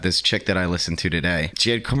This chick that I listened to today, she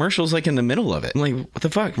had commercials like in the middle of it. I'm like, what the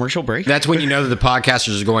fuck? Commercial break? That's when you know that the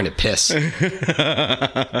podcasters are going to piss.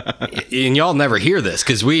 And y'all never hear this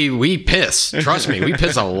because we piss. Trust me, we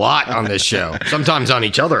piss a lot on this show. Sometimes on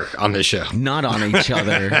each other on this show. Not on each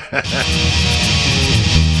other.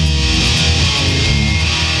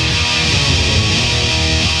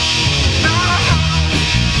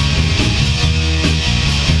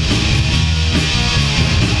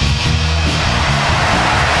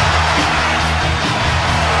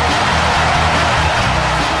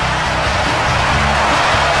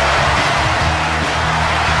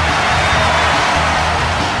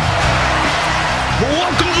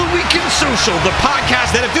 Social, the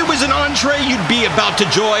podcast that if it was an entree, you'd be about to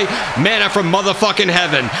enjoy. Manna from motherfucking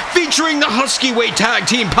heaven, featuring the Husky Weight Tag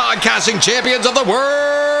Team Podcasting Champions of the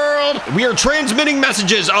World. We are transmitting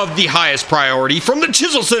messages of the highest priority from the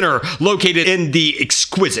Chisel Center, located in the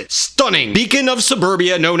exquisite, stunning beacon of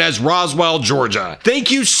suburbia known as Roswell, Georgia.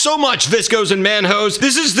 Thank you so much, Viscos and Manhos.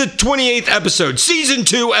 This is the 28th episode, Season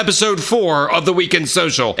 2, Episode 4 of the Weekend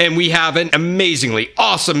Social, and we have an amazingly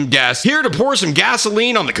awesome guest here to pour some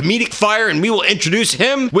gasoline on the comedic fire, and we will introduce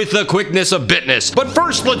him with the quickness of bitness. But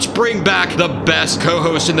first, let's bring back the best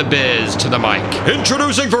co-host in the biz to the mic.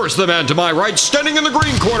 Introducing first the man to my right, standing in the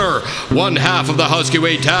green corner, one half of the Husky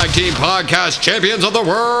Weight Tag Team Podcast Champions of the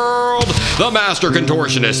World, the master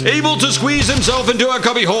contortionist, able to squeeze himself into a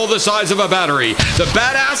cubby hole the size of a battery, the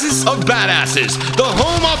badasses of badasses, the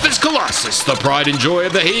home office colossus, the pride and joy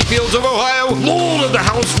of the hayfields of Ohio, lord of the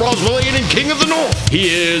house Roswellian and king of the north. He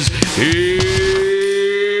is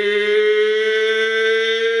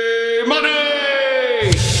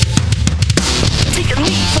Money! Take a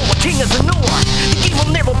knee for a king of the north. The game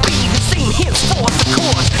will never be the same henceforth, of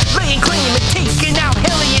course. Laying claim and taking out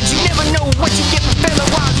hellions. You never know what you get from fellow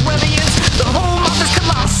Roswellians. The home office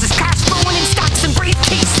colossus, cash flowing in stocks and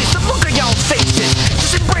briefcases. The look on y'all's faces.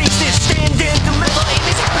 Just embrace this, stand and deliver.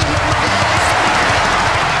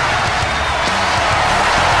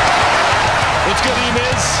 What's good,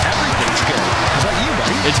 E-Miz? Everything's good. How about you,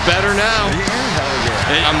 buddy? It's better now. Yeah, hell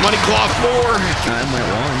yeah. I'm Money Cloth 4. I might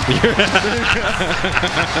want.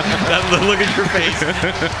 That look at your face.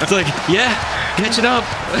 It's like, yeah, catching up.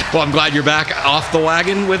 Well, I'm glad you're back off the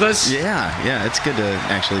wagon with us. Yeah, it's good to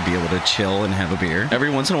actually be able to chill and have a beer every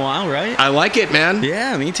once in a while, right? I like it, man.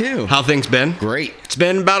 Yeah, me too. How things been? Great. It's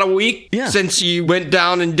been about a week Yeah. since you went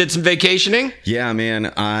down and did some vacationing. Yeah,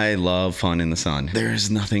 man, I love fun in the sun. There's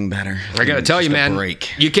nothing better. I gotta tell you, man, break.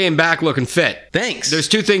 you came back looking fit. Thanks. There's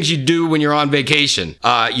two things you do when you're on vacation.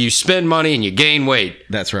 You spend money and you gain weight.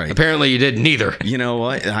 That's right. Apparently you did neither. You know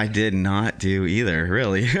what? I did not do either,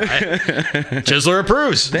 really. Chisler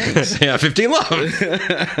approves. Thanks. Yeah, 15 love.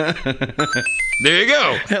 There you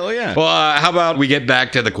go. Hell yeah. Well, how about we get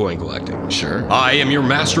back to the coin collecting? Sure. I am your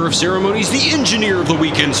master of ceremonies, the engineer of the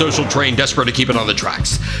weekend social train, desperate to keep it on the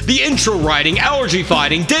tracks. The intro writing, allergy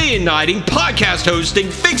fighting, day and nighting, podcast hosting,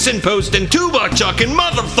 fixing posting, tuba chucking,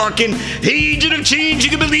 motherfucking agent of change you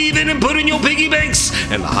can believe in and put in your piggy banks,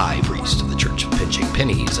 and the high priest of the church of pinching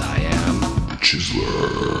pennies. I am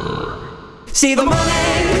Chisler. See the money,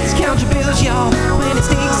 count your bills, y'all. When it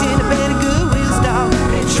sticks in a bed of Goodwill dog.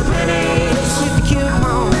 Pinch your pennies with the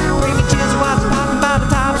coupon. Bring your chisel while it's popping by the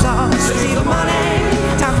tops off. See the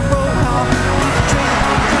money, time for roll call. Leave the drink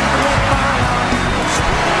on the crack and let it fall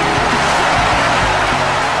off.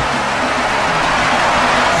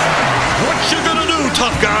 What you gonna do,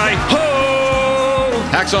 tough guy? Ho!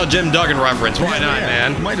 Hacksaw Jim Duggan reference. Why not,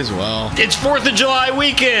 man? Might as well. It's 4th of July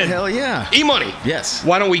weekend. Hell yeah. E-Money. Yes.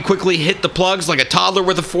 Why don't we quickly hit the plugs like a toddler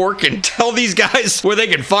with a fork and tell these guys where they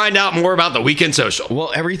can find out more about the Weekend Social?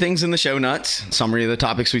 Well, everything's in the show notes. Summary of the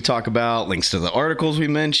topics we talk about, links to the articles we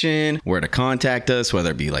mention, where to contact us,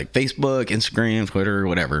 whether it be like Facebook, Instagram, Twitter,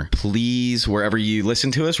 whatever. Please, wherever you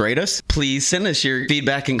listen to us, rate us. Please send us your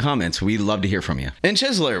feedback and comments. We'd love to hear from you. And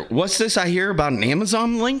Chisler, what's this I hear about an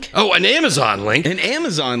Amazon link? Oh, an Amazon link. An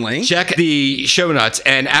Amazon link? Check the show notes,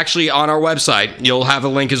 and actually on our website, you'll have a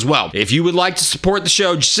link as well. If you would like to support the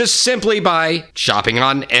show just simply by shopping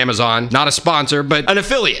on Amazon, not a sponsor, but an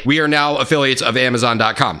affiliate. We are now affiliates of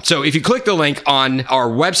Amazon.com. So if you click the link on our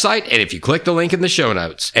website, and if you click the link in the show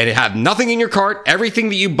notes, and have nothing in your cart, everything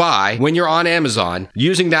that you buy when you're on Amazon,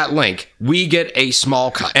 using that link, we get a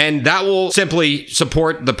small cut. And that will simply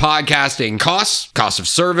support the podcasting costs of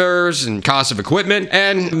servers, and cost of equipment,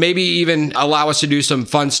 and maybe even allow us to do some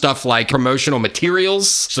fun stuff like promotional material materials,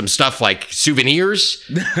 some stuff like souvenirs.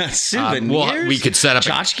 Souvenirs? We could set up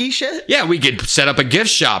tchotchke shit? Yeah, we could set up a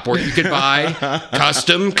gift shop where you could buy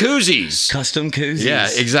custom koozies. Custom koozies. Yeah,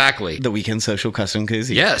 exactly. The Weekend Social custom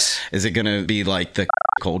koozie. Yes. Is it going to be like the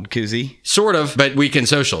cold koozie? Sort of, but Weekend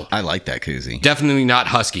Social. I like that koozie. Definitely not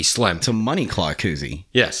husky, slim. It's a money claw koozie.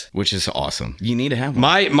 Yes. Which is awesome. You need to have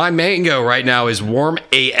one. My mango right now is warm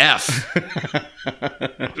AF.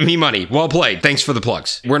 Me money. Well played. Thanks for the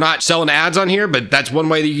plugs. We're not selling ads on here, but that's one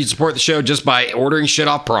way that you can support the show, just by ordering shit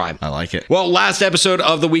off Prime. I like it. Well, last episode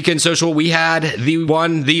of the Weekend Social, we had the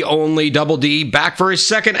one, the only Double D back for his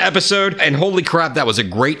second episode, and holy crap, that was a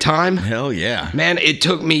great time. Hell yeah. Man, it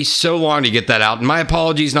took me so long to get that out. And my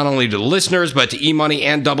apologies not only to the listeners, but to E-Money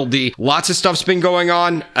and Double D. Lots of stuff's been going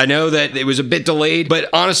on. I know that it was a bit delayed, but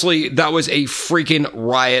honestly, that was a freaking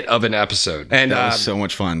riot of an episode. And that was so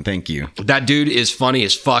much fun. Thank you. That dude is funny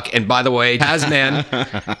as fuck. And by the way, Tasman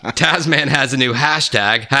has a new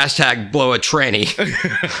hashtag blow a tranny.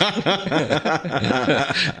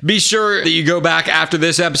 Be sure that you go back after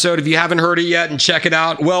this episode if you haven't heard it yet and check it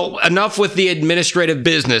out. Well, enough with the administrative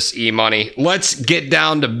business, E-Money. Let's get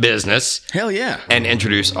down to business. Hell yeah. And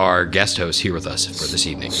introduce our guest host here with us for this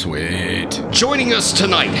evening. Sweet. Joining us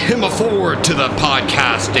tonight, him forward to the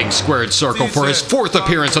podcasting squared circle for his fourth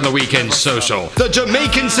appearance on the Weekend Social. The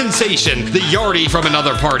Jamaican sensation, the Yardie from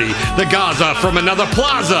another party, the Gaza from another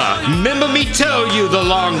plaza. Remember me tell you, the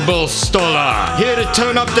long bull stola. Here to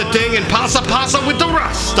turn up the thing and passa with the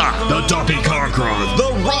Rasta. The Duppy Conqueror,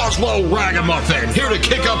 the Roswell Ragamuffin. Here to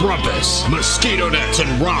kick up rumpus, mosquito nets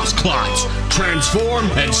and Ross clots. Transform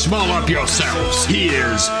and small up yourselves.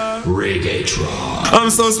 Here's Reggaetron. I'm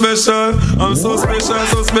so special, so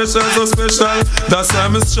special. That's why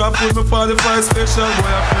I'm strapped with my 45 special. Boy,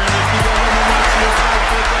 I pray if you don't know what you're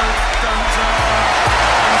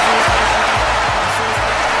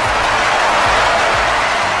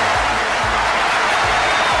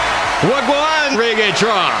What go on,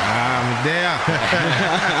 Reggaetron? I'm there.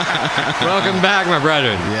 Welcome back, my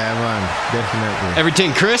brethren. Yeah, man, definitely.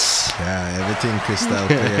 Everything Chris? Yeah, everything crystal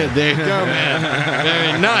clear. There you go, man.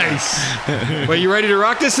 Very nice. Well, you ready to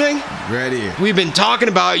rock this thing? Ready. We've been talking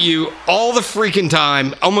about you all the freaking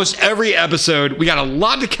time, almost every episode. We got a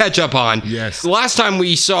lot to catch up on. Yes. The last time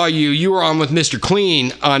we saw you, you were on with Mr.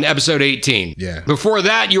 Clean on episode 18. Yeah. Before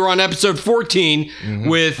that, you were on episode 14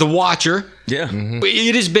 with The Watcher. Yeah.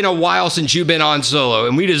 It has been a while since you've been on solo,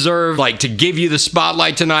 and we deserve to give you the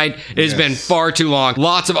spotlight tonight. It has been far too long.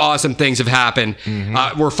 Lots of awesome things have happened.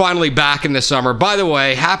 We're finally back in the summer. By the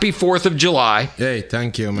way, happy 4th of July. Hey,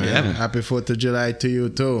 thank you, man. Yeah. Happy 4th of July to you,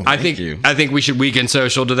 too. I think we should Weekend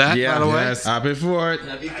Social to that, Yeah. by the way. Yes, happy 4th.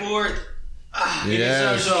 Happy 4th.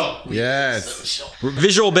 Yes. Social. Yes.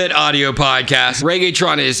 Visual Bit Audio Podcast.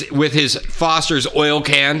 Reggaetron is with his Foster's oil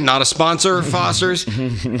can, not a sponsor of Foster's.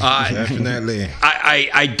 Definitely.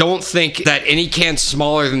 I don't think that any can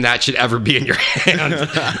smaller than that should ever be in your hand.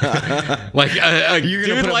 Like a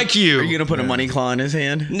dude like you. Are you going to put a money claw in his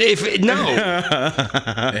hand? No.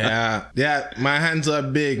 Yeah, my hands are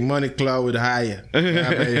big. Money claw with high.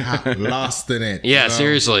 Lost in it. Yeah, you know?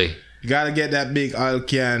 seriously. You gotta get that big oil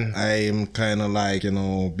can. I am kind of like,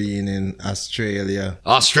 being in Australia.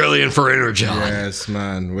 Australian foreigner, John. Yes,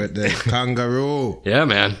 man, with the kangaroo. Yeah,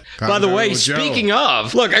 man. By the way, Joe. speaking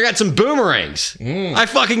of, look, I got some boomerangs. I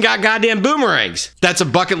fucking got goddamn boomerangs. That's a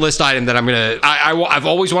bucket list item that I'm gonna. I've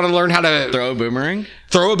always wanted to learn how to Throw a boomerang?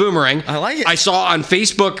 throw a boomerang. I like it. I saw on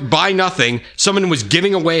Facebook, buy nothing, someone was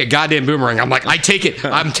giving away a goddamn boomerang. I'm like, I take it.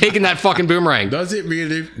 I'm taking that fucking boomerang. Does it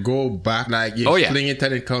really go back? Like you fling it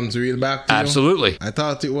and it comes real back to Absolutely. you? I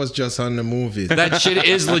thought it was just on the movies. That shit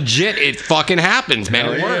is legit. It fucking happens, man.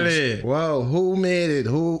 It works. Really? Wow, who made it?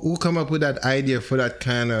 Who come up with that idea for that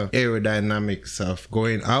kind of aerodynamics of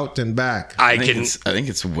going out and back? I think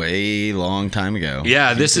it's way long time ago.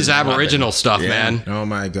 Yeah, this is Aboriginal stuff, man. Oh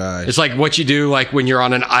my gosh. It's like what you do when you're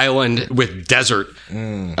on an island with desert.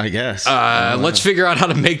 I guess. Let's figure out how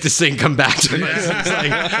to make this thing come back to us. It's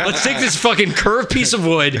like, let's take this fucking curved piece of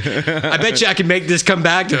wood. I bet you I can make this come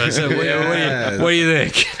back to us. What do you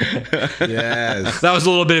think? Yes. That was a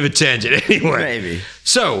little bit of a tangent anyway. Maybe.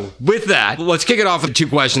 So, with that, let's kick it off with 2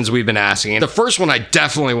 questions we've been asking. The first one I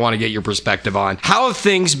definitely want to get your perspective on. How have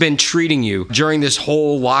things been treating you during this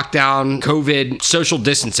whole lockdown, COVID, social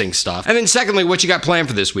distancing stuff? And then secondly, what you got planned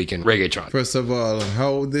for this weekend, Reggaetron? First of all,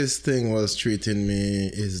 how this thing was treating me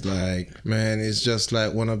is like, man, it's just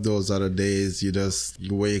like one of those other days you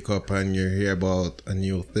wake up and you hear about a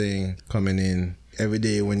new thing coming in. every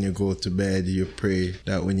day when you go to bed, you pray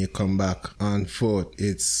that when you come back on foot,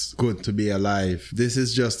 it's good to be alive. This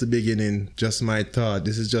is just the beginning, just my thought.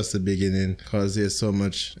 This is just the beginning because there's so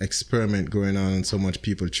much experiment going on and so much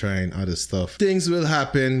people trying other stuff. Things will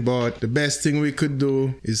happen, but the best thing we could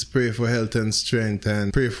do is pray for health and strength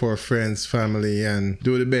and pray for friends, family, and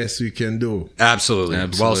do the best we can do. Absolutely.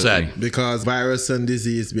 Well said. Because virus and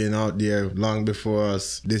disease being out there long before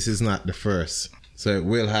us, this is not the first. So it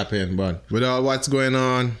will happen, but with all what's going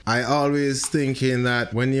on, I always thinking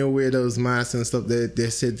that when you wear those masks and stuff, they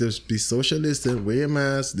said to be social distant, wear a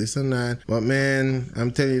mask, this and that. But man,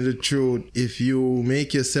 I'm telling you the truth, if you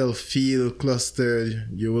make yourself feel clustered,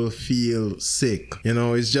 you will feel sick. You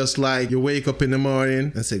know, it's just like you wake up in the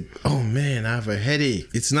morning and say, oh man, I have a headache.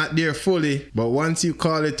 It's not there fully, but once you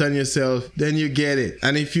call it on yourself, then you get it.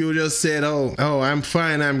 And if you just said, oh, I'm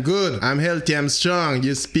fine, I'm good, I'm healthy, I'm strong,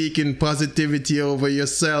 you're speaking positivity over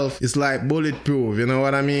yourself. It's like bulletproof, you know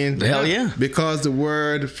what I mean? Hell yeah. Because the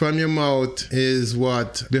word from your mouth is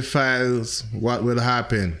what defiles what will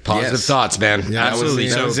happen. Positive thoughts, man. Yeah, Absolutely.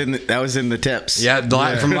 That was in the tips. Yeah,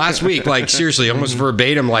 from last week, like seriously, almost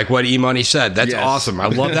verbatim, like what E-Money said. That's awesome. I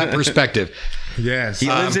love that perspective. Yes. He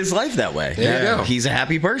lives his life that way. There you go. He's a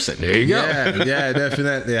happy person. There you go. Yeah,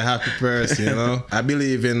 definitely a happy person, you know. I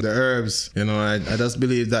believe in the herbs, you know. I just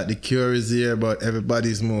believe that the cure is here, but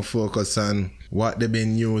everybody's more focused on what they've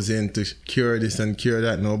been using to cure this and cure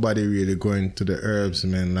that. Nobody really going to the herbs,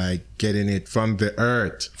 man, like getting it from the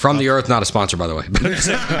earth. From the earth, not a sponsor, by the way.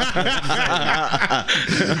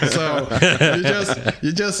 So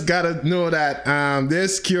you just gotta know that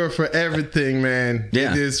there's cure for everything, man.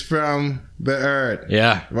 Yeah. It is from the earth.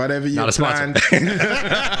 Yeah. Whatever you Not a sponsor. plant.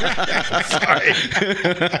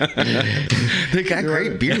 They got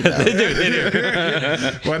great beard though. They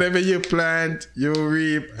do. Whatever you plant, you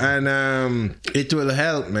reap, and it will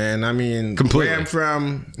help, man. I mean, Completely. where I'm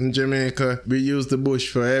from in Jamaica, we use the bush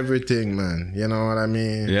for everything, man. You know what I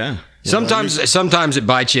mean? Yeah. Sometimes it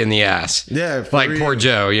bites you in the ass. Yeah, for like real. poor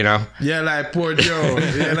Joe, you know. Yeah, like poor Joe,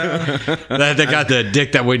 you know? They got the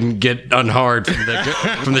dick that wouldn't get unhard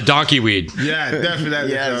from the donkey weed. Yeah,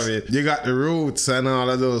 definitely. Yes. Love it. You got the roots and all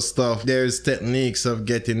of those stuff. There's techniques of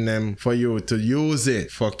getting them for you to use it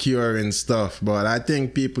for curing stuff. But I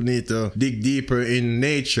think people need to dig deeper in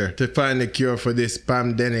nature to find the cure for this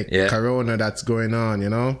pandemic, corona that's going on, you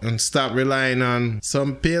know? And stop relying on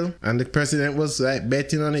some pill. And the president was like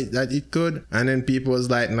betting on it that it could. And then people was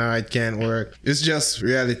like, no, it can't work. It's just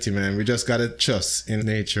reality, man. We just gotta trust in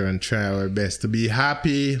nature and try our best to be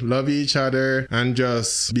happy, love each other, and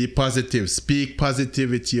just be positive. Speak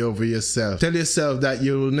positivity over yourself. Tell yourself that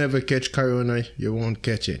you will never catch corona. You won't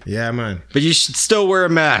catch it. Yeah, man. But you should still wear a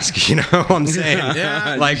mask, you know what I'm saying?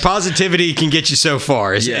 Yeah. Like positivity can get you so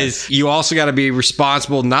far. You also got to be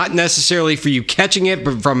responsible, not necessarily for you catching it,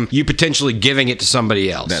 but from you potentially giving it to somebody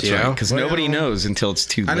else. That's you right. know? Because nobody knows until it's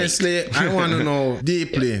too late. Honestly, I want to know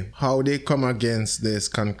deeply how they come against this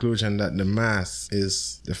conclusion that the mask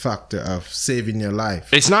is the factor of saving your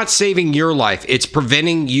life. It's not saving your life. It's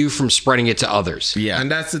preventing you from spreading it to others. Yeah.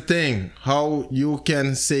 And that's the thing. How you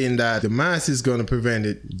can say that the mask is going to prevent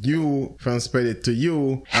it, you from spread it to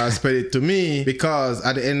you or spread it to me, because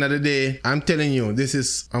at the end of the day, I'm telling you, this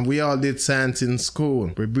is, and we all did science in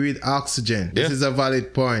school. We breathe oxygen. This is a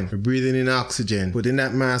valid point. We're breathing in oxygen. Putting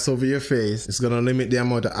that mask over your face, it's going to limit the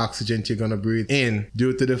amount of oxygen you're going to breathe in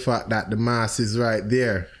due to the fact that the mask is right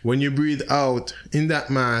there. When you breathe out in that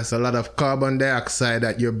mask, a lot of carbon dioxide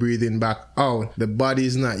that you're breathing back out, the body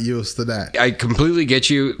is not used to that. I completely get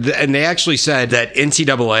you. And they actually said that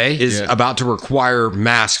NCAA is about to require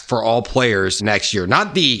masks for all players next year.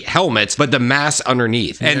 Not the helmets, but the masks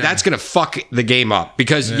underneath. And that's going to fuck the game up.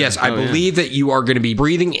 Because, yes, I believe that you are going to be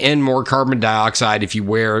breathing in more carbon dioxide if you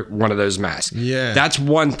wear one of those masks. Yeah. That's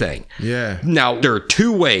one thing. Yeah. Now, there are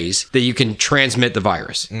two ways that you can transmit the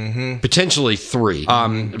virus. Potentially three.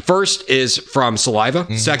 First is from saliva.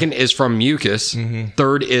 Second is from mucus.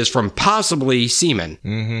 Third is from possibly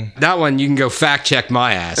semen. That one, you can go fact check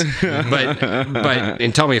my ass. but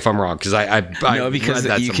and tell me if I'm wrong, because I no, because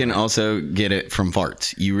read that you can also get it from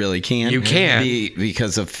farts. You really can. You can.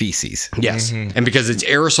 Because of feces. Yes. And because it's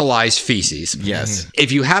aerosolized feces. Yes.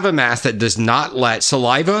 If you have a mask that does not let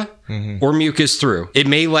saliva or mucus through. It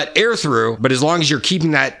may let air through, but as long as you're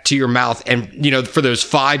keeping that to your mouth and, for those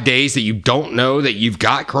 5 days that you don't know that you've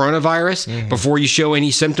got coronavirus before you show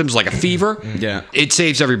any symptoms like a fever, it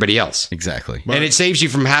saves everybody else. Exactly. And it saves you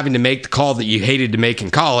from having to make the call that you hated to make in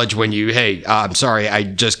college when I'm sorry, I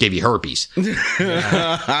just gave you herpes.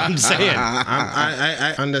 I'm saying.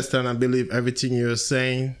 I understand. I believe everything you're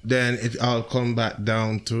saying. Then it all come back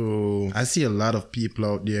down to, I see a lot of people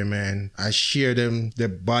out there, man. I share them, their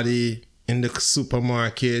body in the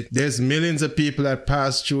supermarket. There's millions of people that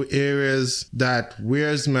pass through areas that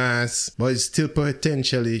wears masks, but it still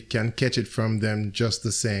potentially can catch it from them just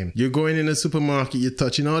the same. You're going in the supermarket, you're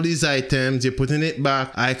touching all these items, you're putting it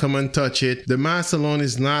back, I come and touch it. The mask alone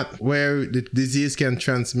is not where the disease can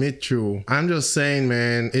transmit through. I'm just saying,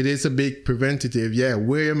 man, it is a big preventative. Yeah,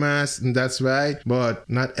 wear your mask, and that's right, but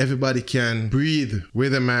not everybody can breathe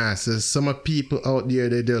with a mask. There's some people out there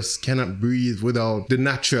that just cannot breathe without the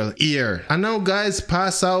natural air. I know guys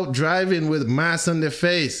pass out driving with masks on their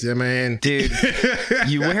face. Yeah, man. Dude,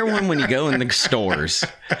 you wear one when you go in the stores.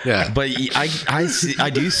 Yeah. But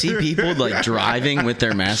I do see people like driving with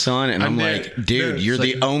their masks on, and I'm like, dude, you're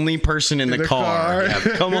the only person in the car. Yeah,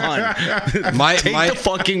 come on. Take the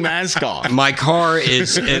fucking mask off. My car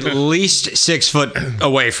is at least 6 foot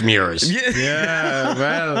away from yours. Yeah,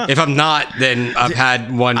 well. If I'm not, then I've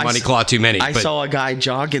had one money claw too many. I saw a guy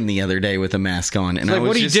jogging the other day with a mask on, and I was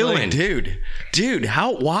what are you just doing? Like, dude,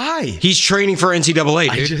 why? He's training for NCAA,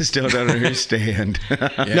 dude. I just don't understand.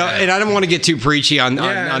 No, and I don't want to get too preachy on the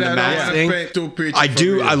mask thing. I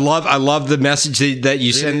do. I love the message that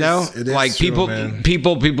you send though. Like people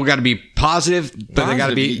got to be positive, but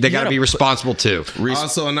they got to be responsible too.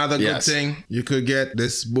 Also, another good thing, you could get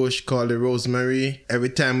this bush called the rosemary. Every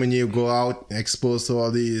time when you go out exposed to all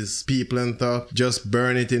these people and stuff, just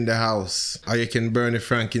burn it in the house, or you can burn the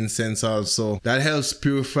frankincense also. That helps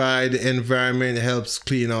purify the environment. It helps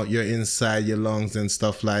clean out your inside, your lungs and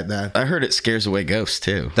stuff like that. I heard it scares away ghosts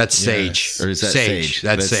too. That's sage. Or is that sage?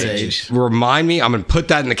 That's sage. Remind me, I'm going to put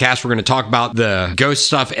that in the cast. We're going to talk about the ghost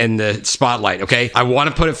stuff and the spotlight, okay? I want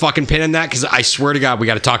to put a fucking pin in that because I swear to God, we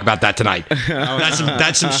got to talk about that tonight.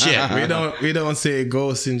 That's some shit. We don't say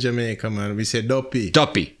ghost in Jamaica, man. We say duppy.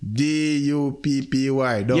 Duppy.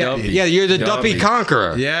 D-U-P-P-Y. Duppy. Yeah, you're the Duppy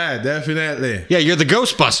Conqueror. Yeah, definitely. Yeah, you're the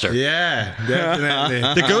Ghostbuster. Yeah,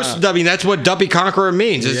 definitely. The ghost, I mean, that's what Duppy Conqueror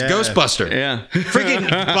means. It's Ghostbuster. Yeah. Freaking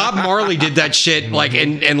Bob Marley did that shit like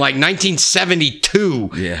in like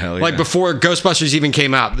 1972. Yeah, hell yeah. Like before Ghostbusters even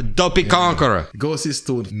came out. The Duppy Conqueror. Ghost is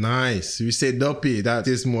too nice. You say duppy, that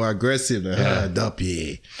is more aggressive.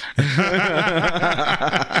 Duppy.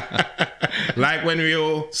 Like when we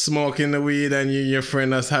all smoking the weed and you and your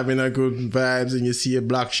friend us having a good vibes and you see a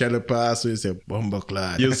black shadow pass, so you say,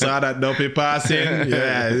 Bumbleclad. You saw that duppy passing?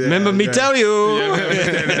 Yeah. Remember me tell you.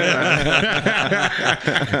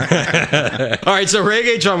 All right, so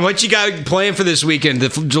Reggae-tron, what you got planned for this weekend, the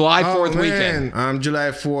July 4th weekend? July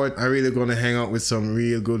 4th, I'm really going to hang out with some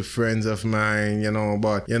real good friends of mine,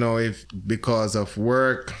 but, if because of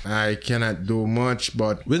work, I cannot do much,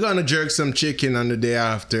 but we're going to jerk some chicken on the day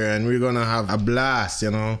after, and we're going to have a blast,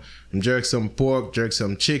 jerk some pork, jerk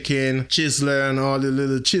some chicken, chiseler and all the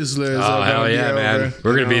little chiselers. Oh, hell yeah, man.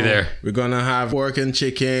 We're going to be there. We're going to have pork and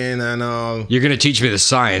chicken and all. You're going to teach me the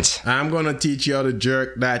science. I'm going to teach you how to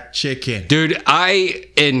jerk that chicken. Dude,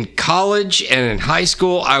 in college and in high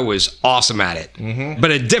school, I was awesome at it. Mm-hmm.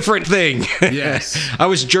 But a different thing. Yes. I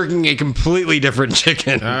was jerking a completely different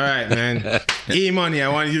chicken. All right, man. E-Money, I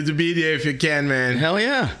want you to be there if you can, man. Hell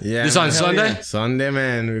yeah. Yeah. This on Sunday? Yeah. Sunday,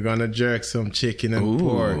 man. We're going to jerk some chicken and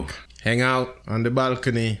pork. Hang out on the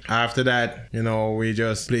balcony. After that, we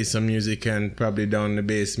just play some music and probably down in the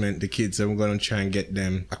basement, the kids, I'm going to try and get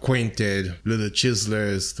them acquainted, little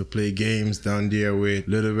chiselers to play games down there with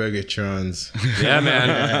little reggaetrons. Yeah,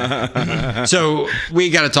 man. So we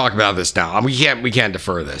got to talk about this now. We can't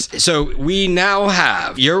defer this. So we now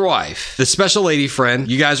have your wife, the special lady friend.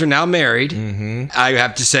 You guys are now married. Mm-hmm. I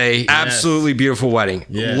have to say, absolutely beautiful wedding.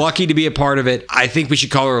 Yes. Lucky to be a part of it. I think we should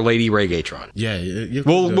call her Lady Reggaetron. Yeah,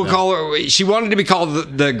 we'll call her. She wanted to be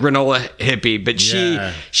called the granola hippie, but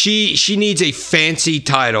she needs a fancy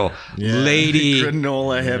title. Yeah. Lady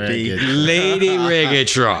granola hippie. Lady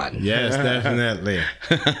Reggaetron. Yes, definitely.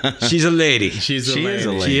 She's a lady. She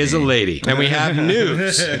is a lady. And we have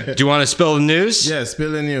news. Do you want to spill the news? Yeah,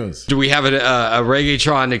 spill the news. Do we have a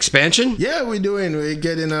Reggaetron expansion? Yeah, we're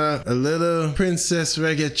getting a little Princess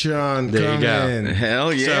Reggaetron. There you go. In.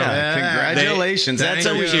 Hell yeah. So, congratulations. That's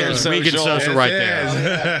a weekend social right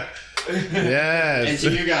there. Yes.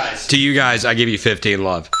 And to you guys, I give you 15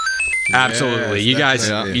 love. Absolutely. Yes,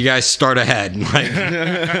 You guys start ahead. Like,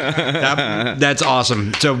 that's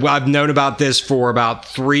awesome. So I've known about this for about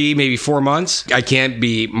 3, maybe 4 months. I can't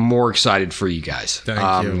be more excited for you guys.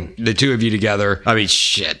 Thank you. The two of you together. I mean,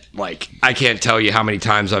 shit. Like, I can't tell you how many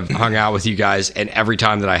times I've hung out with you guys, and every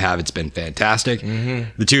time that I have, it's been fantastic.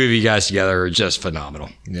 The two of you guys together are just phenomenal.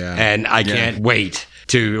 Yeah. And I can't wait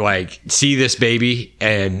to like see this baby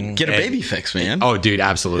and Get a baby fix, man. Oh, dude,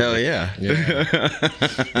 absolutely. Hell yeah.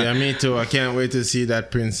 Yeah, me too. I can't wait to see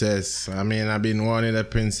that princess. I mean, I've been wanting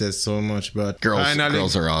that princess so much, but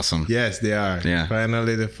Girls are awesome. Yes, they are. Yeah.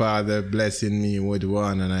 Finally, the father blessing me with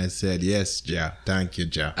one, and I said, yes, Ja. Thank you,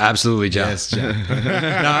 Ja. Absolutely, Jeff. Yes, Ja.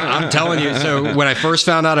 No, I'm telling you. So when I first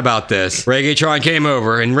found out about this, Reggaetron came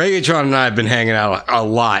over, and Reggaetron and I have been hanging out a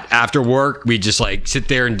lot. After work, we just like sit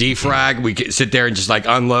there and defrag. We could sit there and just like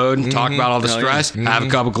unload and talk about all the stress. Have a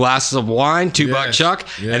couple glasses of wine, $2 Chuck,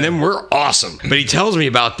 and then we're awesome. But he tells me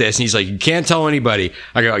about this, and he's like, "You can't tell anybody."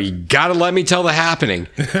 I go, "You gotta let me tell the happening.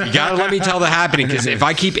 You gotta let me tell the happening, because if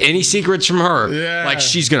I keep any secrets from her, like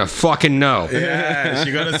she's gonna fucking know." Yeah,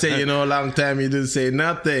 she's gonna say, a long time you didn't say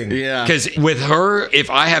nothing. Yeah. Because with her, if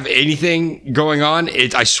I have anything going on,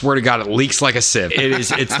 I swear to God, it leaks like a sieve.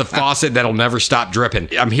 It's the faucet that'll never stop dripping.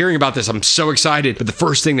 I'm hearing about this. I'm so excited. But the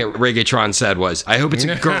first thing that Reggaetron said was, "I hope it's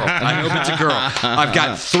a girl. I hope it's a girl. I've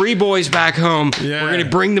got 3 boys back home. Yeah. We're gonna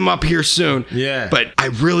bring them up here soon. Yeah. But I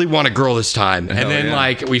really want a girl this time." And then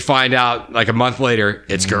like we find out like a month later,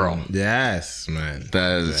 it's girl. Yes, man.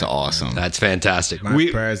 That is awesome. That's fantastic. My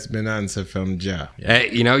prayer's been answered from Ja. Hey,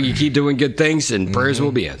 you keep doing good things and prayers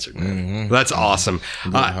will be answered. That's awesome.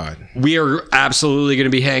 We are absolutely going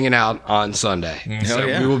to be hanging out on Sunday. So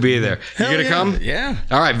we will be there. You going to come? Yeah.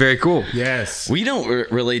 All right. Very cool. Yes. We don't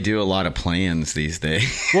really do a lot of plans these days.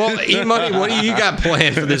 Well, E-Money, what do you got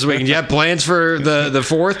planned for this weekend? Do you have plans for the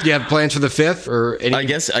 4th? Do you have plans for the 5th? Or any? I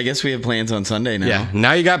guess we have plans on Sunday now. Yeah.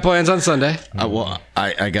 Now you got plans on Sunday. Well,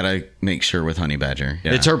 I gotta make sure with Honey Badger.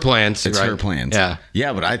 Yeah. It's her plans. It's right? her plans. Yeah.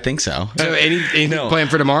 Yeah, but I think so. So anything planned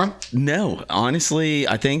for tomorrow? No, honestly,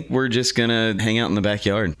 I think we're just gonna hang out in the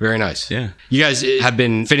backyard. Very nice. Yeah. You guys have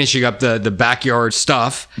been finishing up the backyard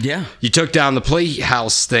stuff. Yeah. You took down the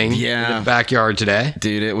playhouse thing in the backyard today.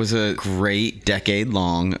 Dude, it was a great decade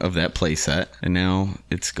long of that playset, and now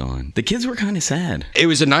it's gone. The kids were kind of sad. It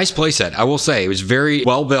was a nice playset, I will say. It was very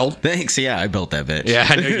well built. Thanks. Yeah, I built that bitch. Yeah,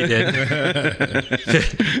 I know you did.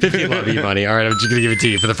 50 love you money. All right, I'm just going to give it to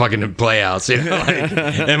you for the fucking playhouse. In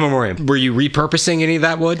memoriam. Were you repurposing any of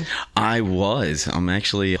that wood? I was. I'm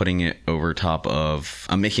actually putting it over top of...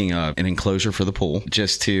 I'm making an enclosure for the pool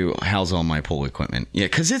just to house all my pool equipment. Yeah,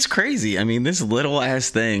 because it's crazy. I mean, this little ass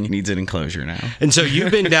thing needs an enclosure now. And so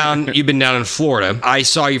you've been down in Florida. I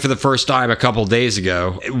saw you for the first time a couple days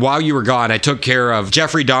ago. While you were gone, I took care of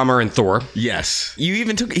Jeffrey Dahmer and Thor. Yes.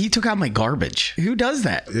 He took out my garbage. Who does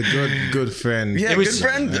that? A good friend. Yeah, good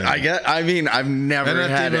friend. I've never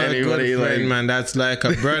had anybody a good friend, like... man. That's like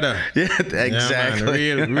a brother. Yeah, exactly.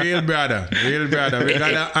 Yeah, man. Real brother. Real brother. We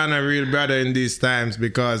gotta honor real brother in these times,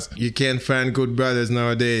 because you can't find good brothers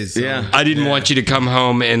nowadays. So. Yeah. I didn't want you to come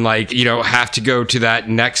home and have to go to that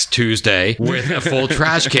next Tuesday with a full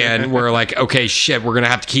trash can where okay, shit, we're going to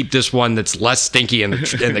have to keep this one that's less stinky in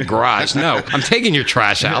the garage. No, I'm taking your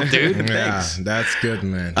trash out, dude. Yeah, that's good,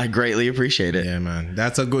 man. I greatly appreciate it. Yeah, man.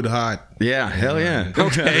 That's a good heart. Yeah, hell yeah.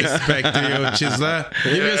 Okay. Respect to you, Chisler.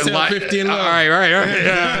 Give yourself 15 love. All right.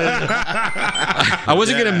 I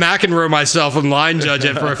wasn't going to McEnroe myself and line judge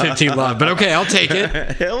it for a 15 love, but okay, I'll take it.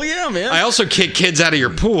 Hell yeah, man. I also kicked kids out of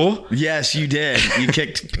your pool. Yes, you did. You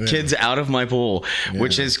kicked kids out of my pool,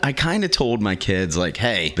 which is, I kind of told my kids,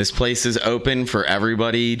 hey, this place is open for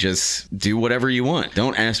everybody. Just do whatever you want.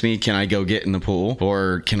 Don't ask me, can I go get in the pool?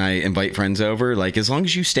 Or can I invite friends over? As long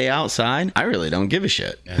as you stay outside, I really don't give a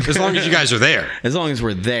shit. As long as you guys are there. As long as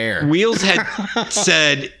we're there. Wheels had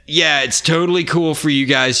said, yeah, it's totally cool for you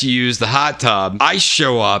guys to use the hot tub. I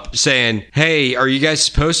show up saying, hey, are you guys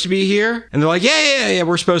supposed to be here? And they're like, yeah,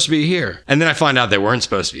 we're supposed to be here. And then I find out they weren't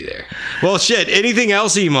supposed to be there. Well, shit, anything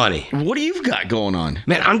else, E-Money? What do you got going on?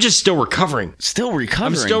 Man, I'm just still recovering. Still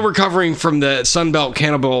recovering? I'm still recovering from the Sunbelt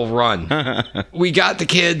Cannibal run. We got the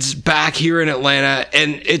kids back here in Atlanta,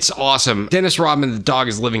 and it's awesome. Dennis Rodman, the dog,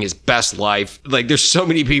 is living his best life. There's so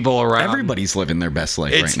many people around. Everybody's living their best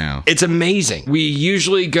life right now. It's amazing. We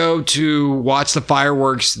usually go to watch the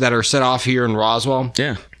fireworks that are set off here in Roswell.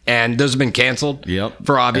 Yeah. and those have been canceled. Yep.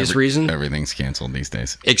 For obvious reasons. Everything's canceled these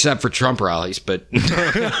days. Except for Trump rallies, but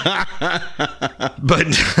but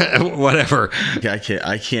whatever.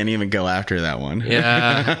 I can't even go after that one.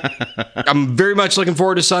 Yeah. I'm very much looking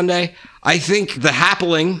forward to Sunday. I think the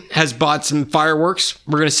Happling has bought some fireworks.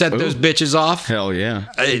 We're going to set those bitches off. Hell yeah.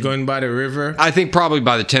 You going by the river? I think probably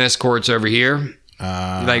by the tennis courts over here.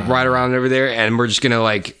 Like right around over there, and we're just gonna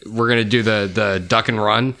we're gonna do the duck and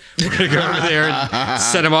run. We're gonna go over there and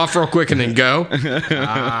set them off real quick and then go.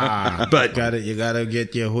 But you gotta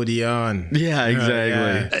get your hoodie on. Yeah,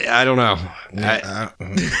 exactly. I don't know.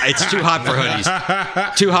 It's too hot for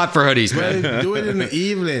hoodies. Too hot for hoodies, man. Well, do it in the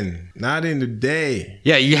evening, not in the day.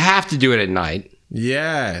 Yeah, you have to do it at night.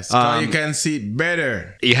 Yes, so you can see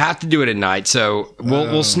better. You have to do it at night, so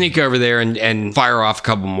we'll sneak over there and fire off a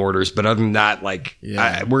couple mortars. But other than that,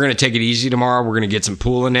 we're gonna take it easy tomorrow. We're gonna get some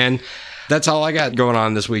pooling in. That's all I got going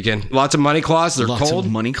on this weekend. Lots of money claws. They're cold.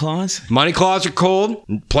 Of money claws? Money claws are cold.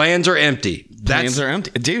 Plans are empty. Plans are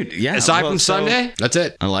empty. Dude, yeah. Aside from Sunday, that's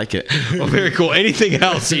it. I like it. Well, very cool. Anything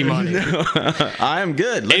else, E-Money? No, I am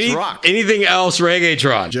good. Let's rock. Anything else,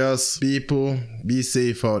 Reggaetron? Just people, be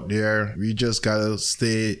safe out there. We just gotta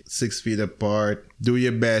stay 6 feet apart. Do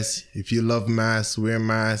your best. If you love masks, wear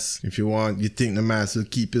masks. If you think the mask will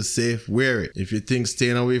keep you safe, wear it. If you think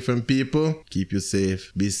staying away from people, keep you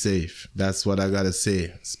safe. Be safe. That's what I gotta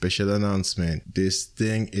say. Special announcement. This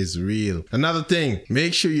thing is real. Another thing,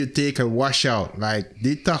 make sure you take a washout. Like,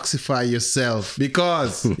 detoxify yourself.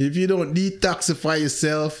 Because if you don't detoxify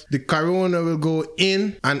yourself, the corona will go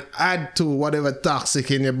in and add to whatever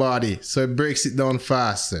toxic in your body. So it breaks it down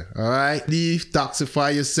faster. Alright?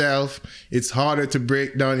 Detoxify yourself. It's harder to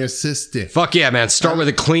break down your system. Fuck yeah, man. Start with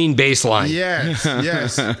a clean baseline. Yes.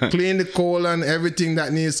 Clean the colon, everything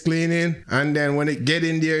that needs cleaning. And then when it get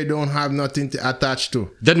in there, you don't have nothing to attach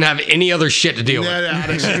to. Doesn't have any other shit to deal with.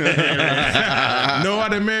 No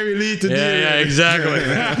other Mary Lee to deal with. Yeah, exactly.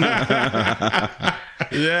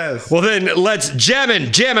 Yes. Well, then let's jammin'.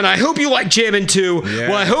 I hope you like jammin' too. Yes.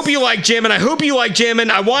 Well, I hope you like jammin'.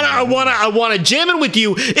 I wanna jammin' with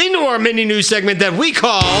you into our mini news segment that we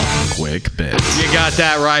call Quick Bits. You got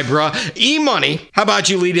that right, bruh. E-Money, how about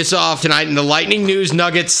you lead us off tonight in the Lightning News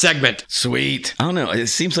Nuggets segment? Sweet. I don't know. It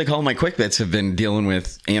seems like all my Quick Bits have been dealing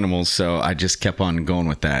with animals, so I just kept on going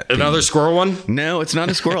with that. Another squirrel one? No, it's not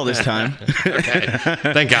a squirrel this time. Okay.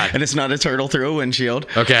 Thank God. And it's not a turtle through a windshield.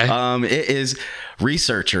 Okay. It is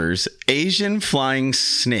researchers, Asian flying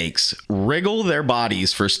snakes wriggle their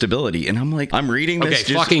bodies for stability. And I'm like, I'm reading this.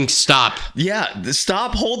 Okay, fucking stop. Yeah,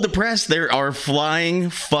 stop, hold the press. There are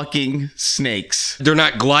flying fucking snakes. They're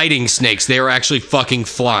not gliding snakes. They are actually fucking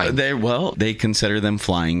flying. They consider them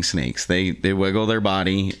flying snakes. They wiggle their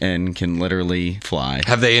body and can literally fly.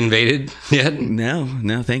 Have they invaded yet?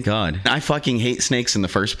 No, thank God. I fucking hate snakes in the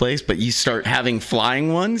first place, but you start having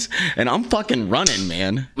flying ones and I'm fucking running,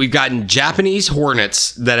 man. We've gotten Japanese hornets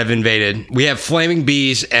that have invaded. We have flaming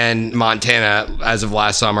bees in Montana as of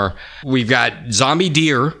last summer. We've got zombie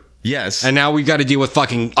deer. Yes. And now we've got to deal with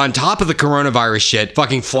fucking, on top of the coronavirus shit,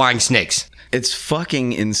 fucking flying snakes. It's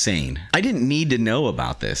fucking insane. I didn't need to know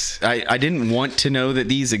about this. I didn't want to know that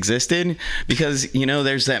these existed because,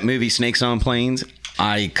 there's that movie Snakes on Planes.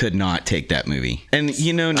 I could not take that movie. And,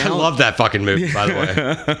 now... I love that fucking movie, by the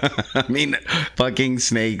way. I mean, fucking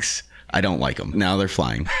snakes... I don't like them. Now they're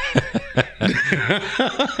flying.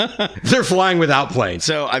 They're flying without planes.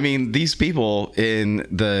 So, these people in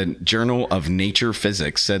the Journal of Nature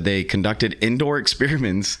Physics said they conducted indoor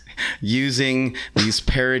experiments using these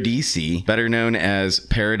paradisi, better known as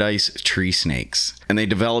paradise tree snakes. And they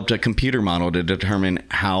developed a computer model to determine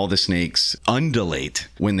how the snakes undulate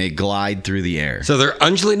when they glide through the air. So they're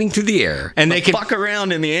undulating through the air, and they can fuck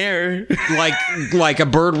around in the air like a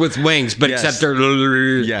bird with wings, but yes. except they're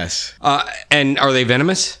yes. And are they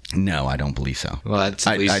venomous? No, I don't believe so. Well, that's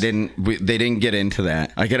they didn't get into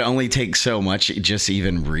that. I could only take so much just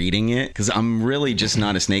even reading it because I'm really just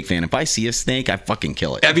not a snake fan. If I see a snake, I fucking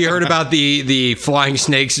kill it. Have you heard about the flying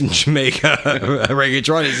snakes in Jamaica?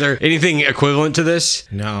 Reggaetron? Is there anything equivalent to this?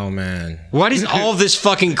 No, man. Why does all of this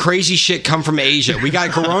fucking crazy shit come from Asia? We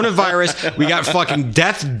got coronavirus, we got fucking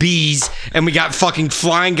death bees, and we got fucking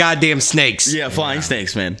flying goddamn snakes. Yeah, flying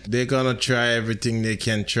snakes, man. They're gonna try everything they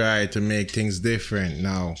can try to make things different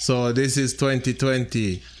now. So this is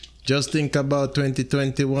 2020. Just think about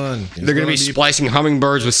 2021. They're going to be splicing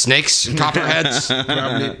hummingbirds with snakes, copperheads.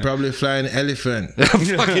 Probably flying elephant.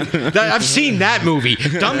 I've seen that movie.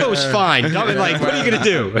 Dumbo's fine. Dumbo, what are you going to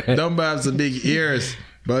do? Dumbo has the big ears.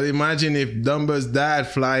 But imagine if Dumbo's dad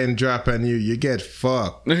fly and drop on you, you get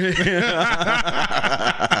fucked.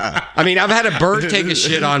 I I mean, I've had a bird take a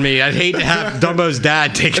shit on me. I'd hate to have Dumbo's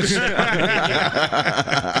dad take a shit on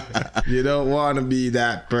me. You don't want to be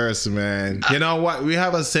that person, man. You know what? We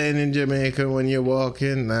have a saying in Jamaica when you're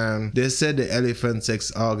walking. They said the elephant sex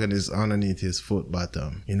organ is underneath his foot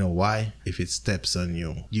bottom. You know why? If it steps on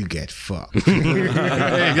you, you get fucked. There you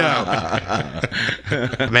go.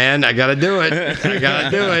 Man, I gotta do it. I gotta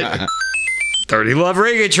do it. 30 Love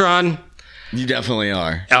Reggaetron. You definitely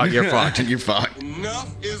are. Oh, you're fucked. You're fucked.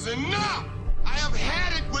 Enough is enough. I have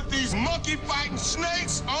had it with these monkey fighting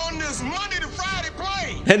snakes on this Monday to Friday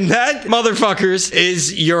plane. And that, motherfuckers,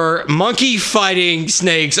 is your monkey fighting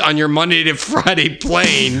snakes on your Monday to Friday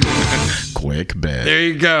plane. Quick bet. There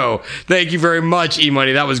you go. Thank you very much,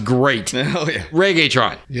 E-Money. That was great. Hell yeah.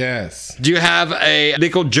 Reggaetron. Yes. Do you have a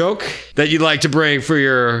nickel joke that you'd like to bring for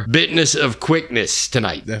your bitness of quickness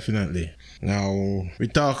tonight? Definitely. Now, we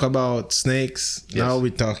talk about snakes. Yes. Now we're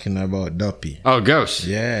talking about duppy. Oh, ghost.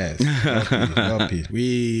 Yes, duppy.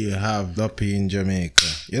 We have duppy in Jamaica.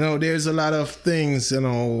 You know, there's a lot of things,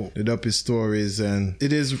 the duppy stories, and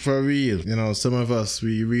it is for real. You know, some of us,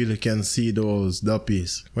 we really can see those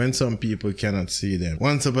duppies when some people cannot see them.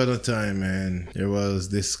 Once upon a time, man, there was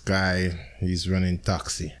this guy. He's running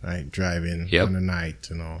taxi, right? Driving on the night,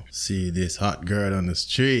 see this hot girl on the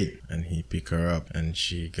street, and he pick her up, and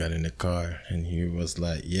she got in the car, and he was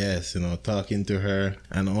like, yes, talking to her,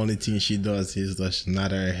 and the only thing she does is just nod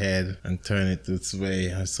her head and turn it this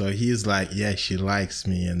way. So he's like, yeah, she likes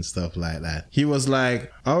me and stuff like that. He was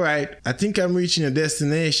like, all right, I think I'm reaching a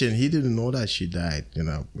destination. He didn't know that she died,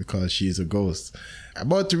 because she's a ghost.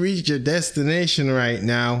 About to reach your destination right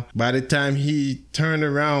now. By the time he turned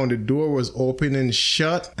around, the door was open and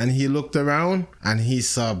shut, and he looked around and he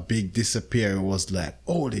saw Big disappear. It was like,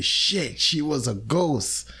 holy shit, she was a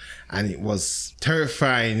ghost. And it was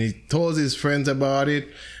terrifying. He told his friends about it.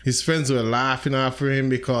 His friends were laughing after him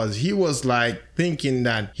because he was like thinking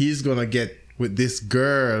that he's gonna get with this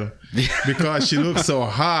girl because she looked so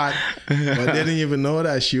hot, but they didn't even know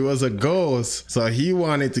that she was a ghost. So he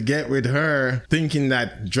wanted to get with her, thinking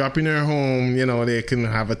that dropping her home, they can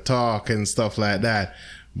have a talk and stuff like that.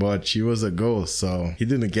 But she was a ghost, so he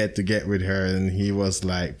didn't get with her, and he was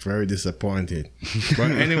like very disappointed.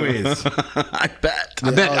 But anyways, I bet.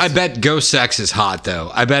 I bet ghost sex is hot though.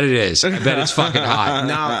 I bet it is. I bet it's fucking hot.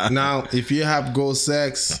 Now, if you have ghost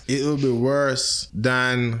sex, it will be worse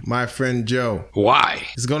than my friend Joe. Why?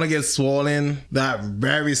 It's gonna get swollen. That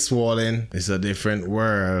very swollen. It's a different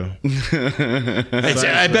world.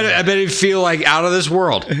 I bet it feel like out of this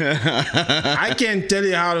world. I can't tell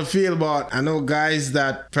you how to feel, but I know guys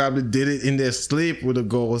that probably did it in their sleep with a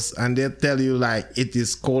ghost, and they'll tell you like it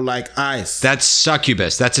is cold like ice. That's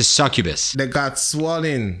succubus. That's a succubus. They got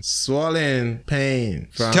swollen pain.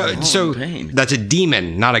 So pain. That's a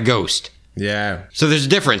demon, not a ghost. Yeah. So there's a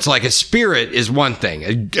difference. Like a spirit is one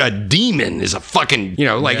thing. A demon is a fucking,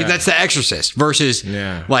 that's the Exorcist versus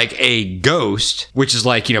like a ghost, which is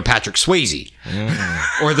like, Patrick Swayze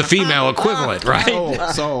or the female equivalent,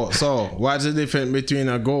 right? So what's the difference between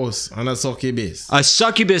a ghost and a succubus? A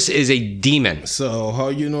succubus is a demon. So how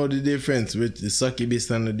you know the difference with the succubus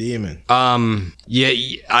and the demon?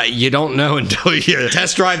 You don't know until you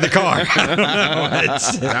test drive the car.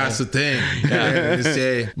 That's the thing. Yeah, you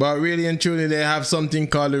say. But really and truly, they have something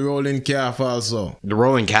called the rolling calf also. The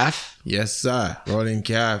rolling calf? Yes, sir. Rolling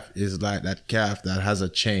calf is like that calf that has a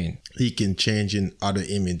chain. He can change in other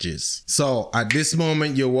images. So at this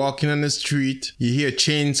moment, you're walking on the street, you hear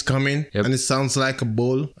chains coming, and it sounds like a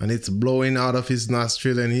bull, and it's blowing out of his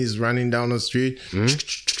nostril, and he's running down the street.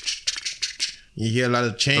 You hear a lot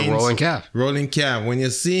of chains. The rolling calf. Rolling calf. When you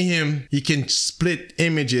see him, he can split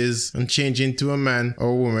images and change into a man or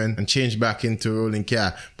a woman and change back into a rolling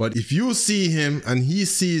calf. But if you see him and he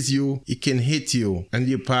sees you, he can hit you and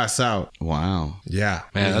you pass out. Wow. Yeah.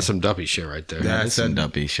 Man, that's some duppy shit right there. That's some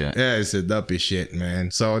duppy shit. Yeah, it's a duppy shit, man.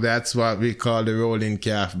 So that's what we call the rolling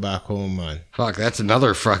calf back home, man. Fuck, that's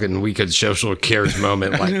another fucking Weekend Social Cares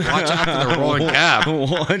moment. Like, watch out for the rolling calf.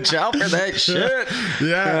 Watch out for that shit.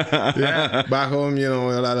 Yeah. Back home,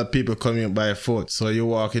 a lot of people coming by foot. So you're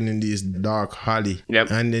walking in this dark alley.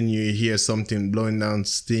 Yep. And then you hear something blowing down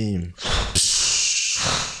steam.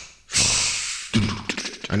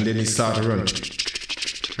 And then he starts to run.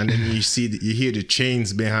 And then you hear the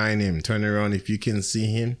chains behind him. Turn around. If you can see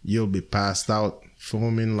him, you'll be passed out,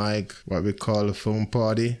 foaming like what we call a foam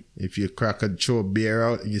party. If you crack a beer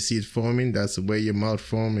out, you see it foaming, that's the way your mouth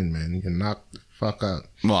foaming, man. You knock the fuck out.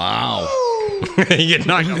 Wow. You get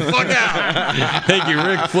knocked the fuck out. Thank you,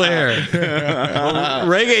 Ric Flair.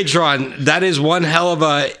 Reggaetron, that is one hell of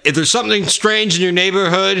a... If there's something strange in your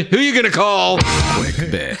neighborhood, who are you going to call?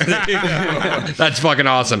 Quick bit. That's fucking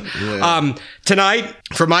awesome. Yeah. Tonight,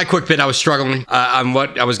 for my quick bit, I was struggling on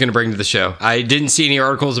what I was going to bring to the show. I didn't see any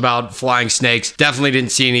articles about flying snakes. Definitely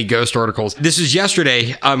didn't see any ghost articles. This was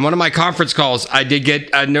yesterday. On one of my conference calls, I did get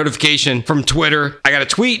a notification from Twitter. I got a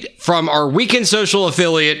tweet from our Weekend Social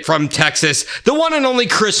affiliate from Texas, the one and only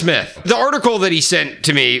Chris Smith. The article that he sent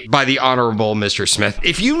to me by the Honorable Mr. Smith.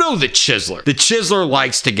 If you know the Chiseler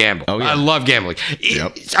likes to gamble. Oh, yeah. I love gambling.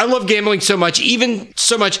 Yep. I love gambling so much, even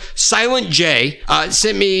so much. Silent J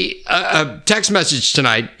sent me a text message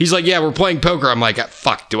tonight. He's like, yeah, we're playing poker. I'm like,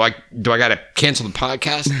 fuck, do I gotta cancel the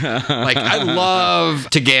podcast? Like, I love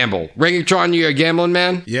to gamble. Reggaetron, you a gambling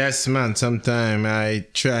man? Yes, man. Sometime I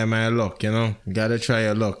try my luck, you know. Gotta try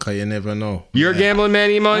your luck, cause you never know. You're a gambling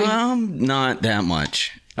man, E-Money? Not that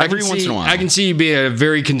much. Every once in a while. I can see you being a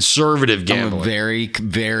very conservative gambler. I'm a very,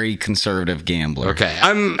 very conservative gambler. Okay.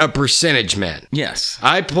 I'm a percentage man. Yes.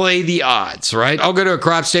 I play the odds, right? I'll go to a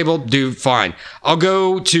craps table, do fine. I'll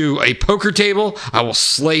go to a poker table. I will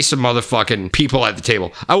slay some motherfucking people at the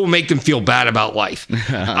table. I will make them feel bad about life.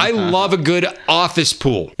 I love a good office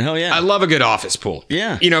pool. Hell yeah. I love a good office pool.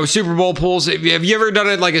 Yeah. You know, Super Bowl pools. Have you ever done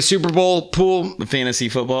it like a Super Bowl pool? The fantasy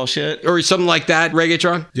football shit? Or something like that,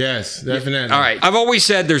 Reggaetron? Yes, definitely. All right. I've always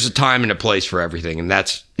said there's a time and a place for everything, and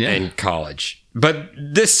that's in college. But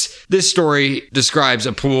this story describes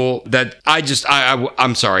a pool that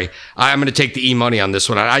I'm sorry. I'm going to take the E-Money on this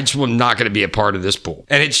one. I just am not going to be a part of this pool.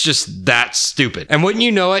 And it's just that stupid. And wouldn't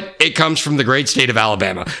you know it, it comes from the great state of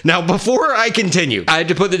Alabama. Now, before I continue, I had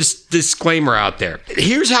to put this disclaimer out there.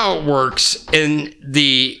 Here's how it works in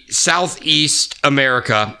the Southeast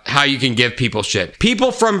America, how you can give people shit.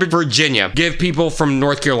 People from Virginia give people from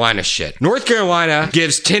North Carolina shit. North Carolina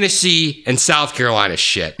gives Tennessee and South Carolina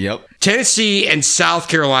shit. Yep. Tennessee and South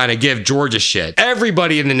Carolina give Georgia shit.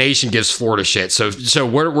 Everybody in the nation gives Florida shit. So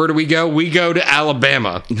where do we go? We go to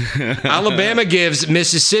Alabama. Alabama gives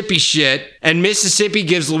Mississippi shit, and Mississippi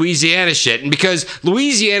gives Louisiana shit. And because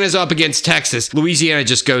Louisiana's up against Texas, Louisiana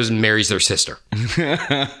just goes and marries their sister.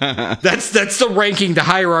 That's the ranking, the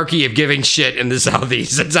hierarchy of giving shit in the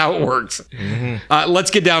Southeast. That's how it works. Mm-hmm. Let's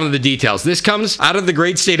get down to the details. This comes out of the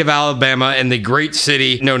great state of Alabama and the great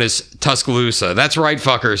city known as Tuscaloosa. That's right,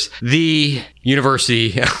 fuckers. The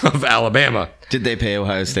University of Alabama. Did they pay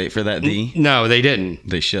Ohio State for that D? No, they didn't.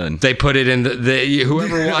 They should. They put it in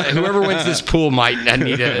whoever wins this pool might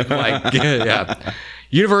need it. Like, yeah.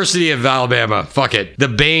 University of Alabama, fuck it. The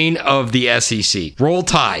bane of the SEC. Roll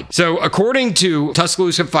Tide. So according to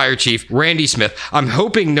Tuscaloosa Fire Chief Randy Smith, I'm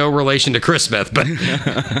hoping no relation to Chris Smith, but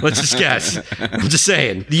let's just guess. I'm just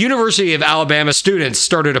saying. The University of Alabama students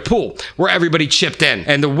started a pool where everybody chipped in,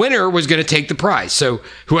 and the winner was going to take the prize. So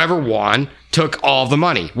whoever won took all the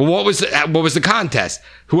money. Well, what was the contest?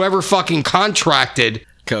 Whoever fucking contracted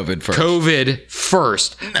COVID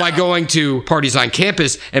first by going to parties on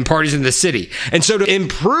campus and parties in the city. And so to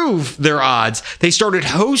improve their odds, they started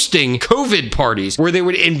hosting COVID parties where they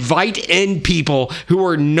would invite in people who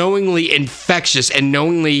were knowingly infectious and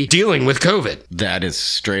knowingly dealing with COVID. That is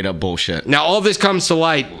straight up bullshit. Now, all this comes to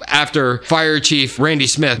light after Fire Chief Randy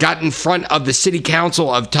Smith got in front of the City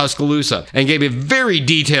Council of Tuscaloosa and gave a very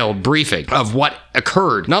detailed briefing of what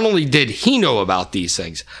occurred. Not only did he know about these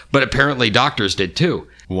things, but apparently doctors did too.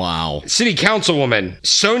 Wow. City Councilwoman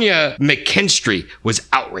Sonia McKinstry was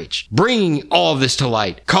outraged, bringing all of this to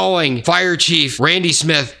light, calling Fire Chief Randy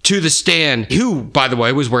Smith to the stand, who, by the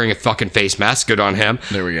way, was wearing a fucking face mask. Good on him.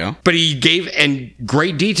 There we go. But he gave in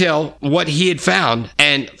great detail what he had found,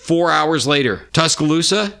 and 4 hours later,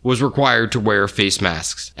 Tuscaloosa was required to wear face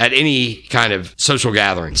masks at any kind of social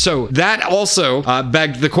gathering. So that also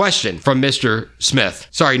begged the question from Mr. Smith.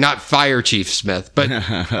 Sorry, not Fire Chief Smith, but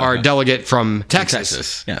our delegate from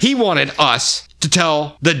Texas. Yes. He wanted us to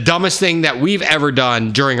tell the dumbest thing that we've ever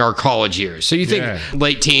done during our college years. So you think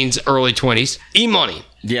late teens, early 20s. E-Money.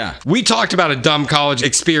 Yeah. We talked about a dumb college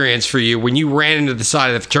experience for you when you ran into the side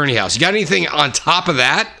of the fraternity house. You got anything on top of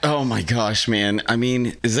that? Oh my gosh, man. I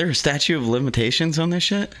mean, is there a statute of limitations on this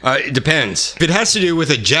shit? It depends. If it has to do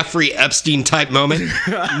with a Jeffrey Epstein type moment,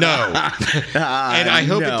 no. And I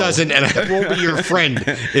hope it doesn't, and I won't be your friend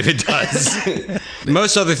if it does.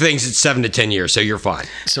 Most other things, it's 7 to 10 years, so you're fine.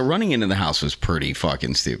 So running into the house was pretty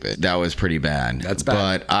fucking stupid. That was pretty bad. That's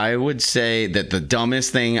bad. But I would say that the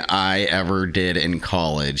dumbest thing I ever did in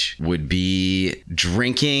college would be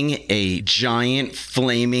drinking a giant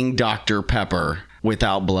flaming Dr. Pepper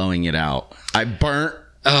without blowing it out. I burnt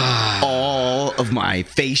all of of my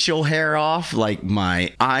facial hair off, like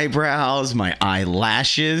my eyebrows, my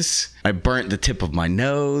eyelashes. I burnt the tip of my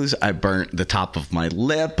nose. I burnt the top of my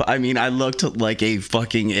lip. I mean, I looked like a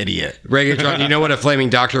fucking idiot. Reggaeton, you know what a flaming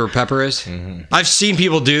Dr. Pepper is? Mm-hmm. I've seen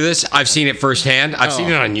people do this. I've seen it firsthand. I've seen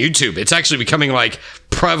it on YouTube. It's actually becoming like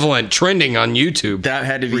prevalent, trending on YouTube. That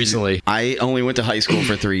had to be recently. I only went to high school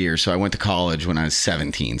for 3 years, so I went to college when I was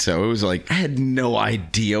 17. So it was like I had no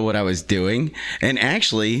idea what I was doing. And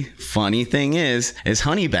actually, funny thing is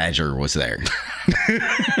Honey Badger was there.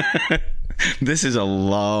 This is a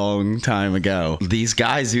long time ago. These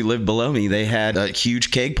guys who lived below me, they had a huge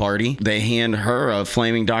keg party. They hand her a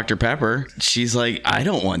flaming Dr. Pepper. She's like, I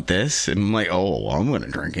don't want this. And I'm like, oh, well, I'm going to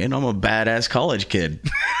drink it. I'm a badass college kid.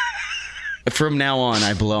 From now on,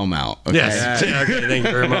 I blow them out. Okay? Yes. Okay, thank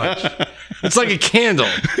you very much. It's like a candle.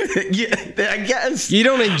 Yeah, I guess. You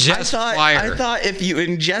don't ingest fire. I thought if you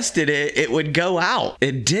ingested it, it would go out.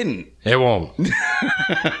 It didn't. It won't.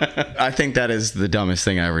 I think that is the dumbest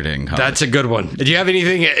thing I ever did in college. That's a good one. Do you have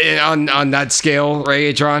anything on that scale,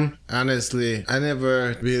 Reggaeton? Honestly, I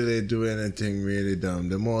never really do anything really dumb.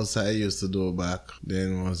 The most I used to do back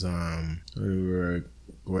then was we were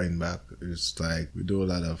going back, it's like we do a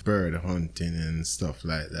lot of bird hunting and stuff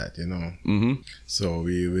like that, you know. Mm-hmm. So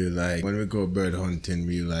we like when we go bird hunting,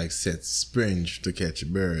 we like set springe to catch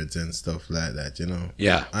birds and stuff like that, you know.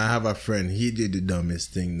 Yeah. I have a friend. He did the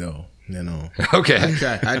dumbest thing though. You know. Okay.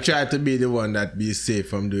 I try to be the one that be safe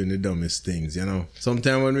from doing the dumbest things, you know.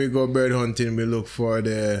 Sometimes when we go bird hunting, we look for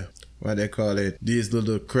what they call it, these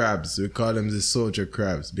little crabs. We call them the soldier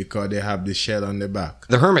crabs because they have the shell on the back.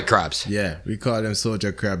 The hermit crabs. Yeah, we call them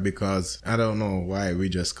soldier crab because I don't know why we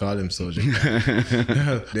just call them soldier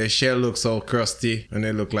crab. Their shell looks all crusty and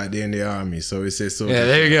they look like they're in the army, so we say soldier. Yeah,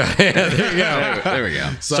 there you go. There you go. There we go.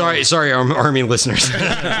 So, sorry, Army listeners.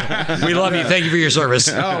 We love you. Thank you for your service.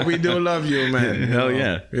 Oh, we do love you, man. Hell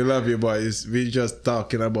yeah. We love you, boys. We just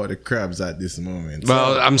talking about the crabs at this moment.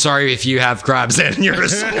 Well, I'm sorry if you have crabs and you're a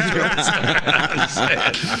soldier.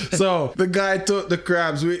 So the guy took the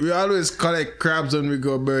crabs. We always collect crabs when we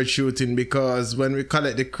go bird shooting because when we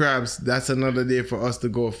collect the crabs, that's another day for us to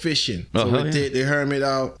go fishing. So we take the hermit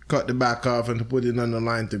out, cut the back off, and put it on the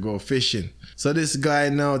line to go fishing. So this guy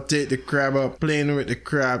now take the crab up, playing with the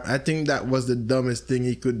crab. I think that was the dumbest thing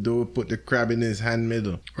he could do, put the crab in his hand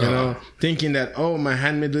middle. You know, thinking that, oh, my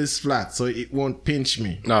hand middle is flat, so it won't pinch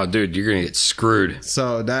me. No, dude, you're going to get screwed.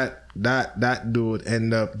 So that dude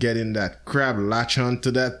end up getting that crab latch onto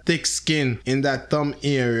that thick skin in that thumb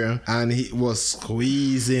area, and he was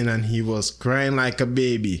squeezing and he was crying like a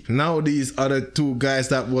baby. Now these other two guys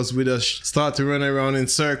that was with us start to run around in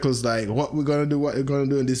circles like, what we're gonna do,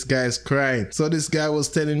 and this guy's crying. So this guy was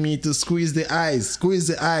telling me to squeeze the eyes of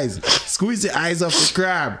the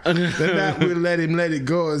crab. Then that will let it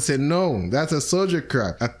go and say, no, that's a soldier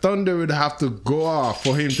crab. A thunder would have to go off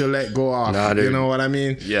for him to let go off. Nah, dude. You know what I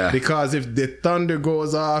mean? Yeah. Because if the thunder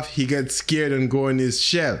goes off, he gets scared and go in his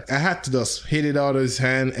shell. I had to just hit it out of his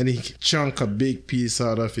hand and he chunk a big piece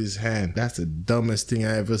out of his hand. That's the dumbest thing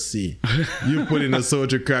I ever see. You putting a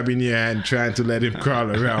soldier crab in your hand trying to let him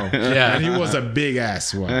crawl around. Yeah. And he was a big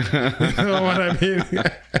ass one. You know what I mean?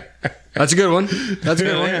 That's a good one. That's a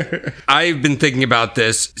good one. I've been thinking about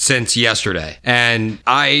this since yesterday, and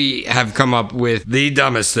I have come up with the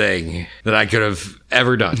dumbest thing that I could have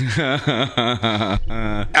ever done.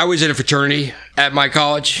 I was in a fraternity at my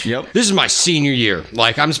college. Yep. This is my senior year.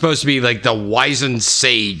 Like, I'm supposed to be like the wizened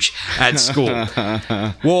sage at school.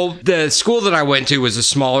 Well, the school that I went to was a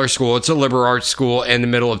smaller school. It's a liberal arts school in the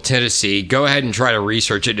middle of Tennessee. Go ahead and try to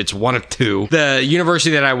research it. It's one of two. The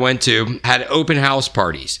university that I went to had open house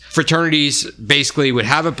parties. Fraternities basically would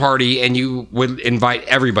have a party and you would invite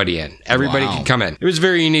everybody in. Everybody could come in. It was a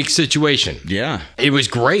very unique situation. Yeah. It was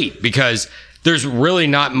great because there's really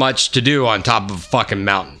not much to do on top of a fucking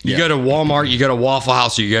mountain. You go to Walmart, you go to Waffle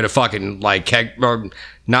House, or you go to fucking like keg, or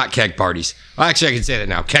not keg parties. Actually, I can say that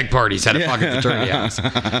now. Keg parties at a fucking fraternity house.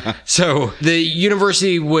 So the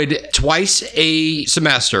university would twice a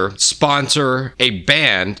semester sponsor a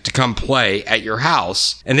band to come play at your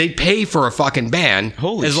house, and they'd pay for a fucking band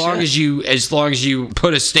as long as you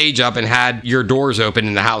put a stage up and had your doors open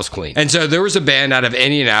and the house clean. And so there was a band out of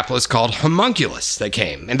Indianapolis called Homunculus that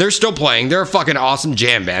came, and they're still playing. They're a fucking awesome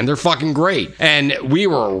jam band. They're fucking great, and we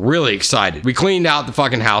were really excited. We cleaned out the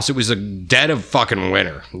fucking house. It was a dead of fucking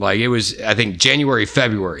winter. Like, it was, I think, January,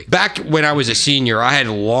 February. Back when I was a senior, I had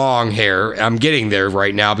long hair. I'm getting there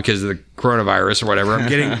right now because of the coronavirus or whatever. I'm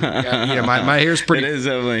getting, my hair's pretty. It is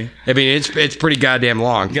definitely. I mean, it's pretty goddamn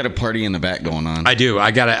long. You got a party in the back going on. I do.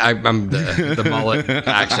 I'm the mullet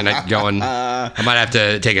action going. I might have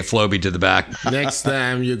to take a Floby to the back. Next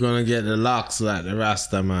time you're gonna get the locks like the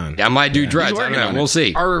Rasta man. I might do dreads. I don't know. We'll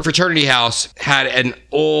see. Our fraternity house had an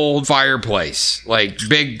old fireplace, like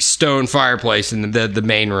big stone fireplace in the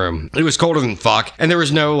main room. It was colder than fuck, and there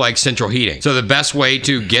was no like central heating. So the best way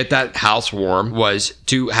to get that house warm was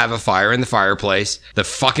to have a fire in the fireplace. The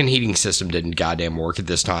fucking heating system didn't goddamn work at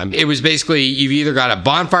this time. It was basically you've either got a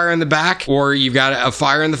bonfire in the back or you've got a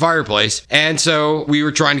fire in the fireplace. And so we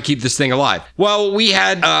were trying to keep this thing alive. Well, we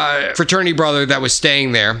had a fraternity brother that was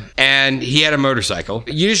staying there, and he had a motorcycle.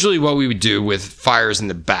 Usually what we would do with fires in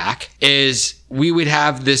the back is we would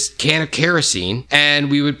have this can of kerosene, and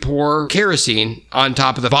we would pour kerosene on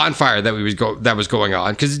top of the bonfire that was going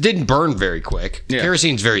on, because it didn't burn very quick. Yeah.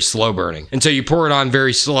 Kerosene's very slow burning, and so you pour it on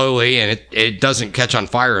very slowly, and it doesn't catch on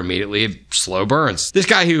fire immediately. It slow burns. This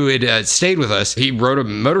guy who had stayed with us, he rode a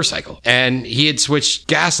motorcycle, and he had switched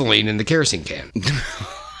gasoline in the kerosene can.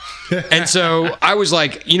 And so I was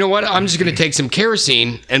like, you know what? I'm just going to take some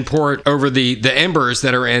kerosene and pour it over the embers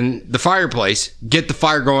that are in the fireplace, get the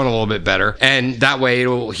fire going a little bit better. And that way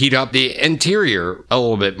it'll heat up the interior a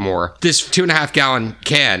little bit more. This 2.5 gallon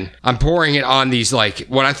can, I'm pouring it on these like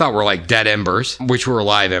what I thought were like dead embers, which were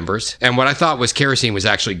live embers. And what I thought was kerosene was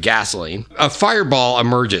actually gasoline. A fireball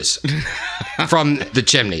emerges from the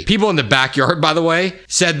chimney. People in the backyard, by the way,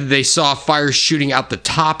 said that they saw fire shooting out the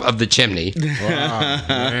top of the chimney. Wow,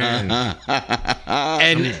 man.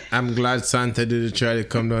 And I'm glad Santa didn't try to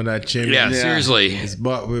come down that chimney. Yeah, seriously. His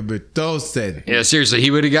butt would be toasted. Yeah, seriously.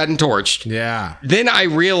 He would have gotten torched. Yeah. Then I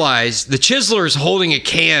realized the chiseler is holding a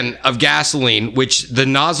can of gasoline, which the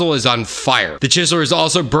nozzle is on fire. The chiseler has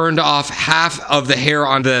also burned off half of the hair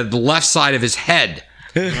on the left side of his head.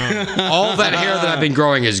 All that hair that I've been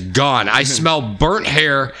growing is gone. I smell burnt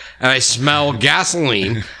hair and I smell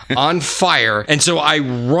gasoline on fire. And so I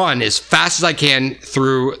run as fast as I can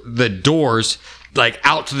through the doors, like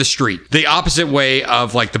out to the street, the opposite way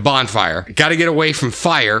of like the bonfire. Got to get away from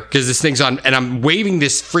fire because this thing's on, and I'm waving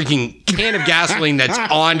this freaking can of gasoline that's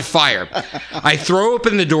on fire. I throw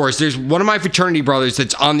open the doors. There's one of my fraternity brothers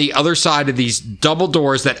that's on the other side of these double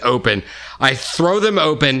doors that open. I throw them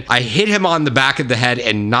open. I hit him on the back of the head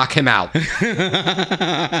and knock him out.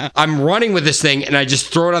 I'm running with this thing and I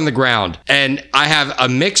just throw it on the ground. And I have a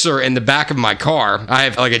mixer in the back of my car. I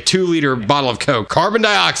have like a 2-liter bottle of Coke, carbon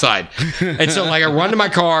dioxide. And so like I run to my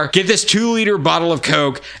car, get this 2-liter bottle of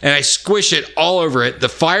Coke, and I squish it all over it. The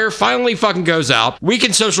fire finally fucking goes out.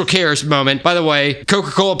 Weekend social cares moment. By the way,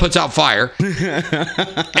 Coca-Cola puts out fire.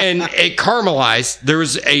 And it caramelized. There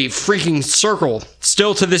was a freaking circle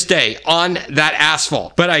still to this day on that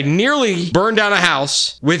asphalt. But I nearly burned down a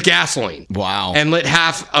house with gasoline. Wow. And lit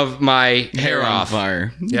half of my hair on off.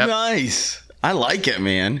 Fire. Yep. Nice. I like it,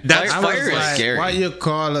 man. That's fire is like, scary. What you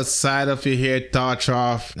call a side of your hair touch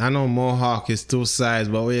off? I know Mohawk is 2 sides,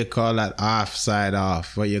 but what you call that half side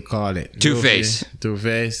off? What you call it? Two-face.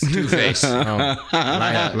 Two-face? Two-face. Oh,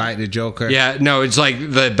 like the Joker? Yeah, no, it's like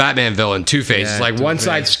the Batman villain, Two-Face. Yeah, it's like one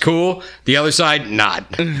side's cool, the other side, not.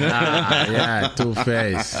 Yeah,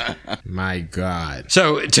 Two-Face. My God.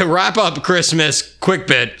 So to wrap up Christmas, quick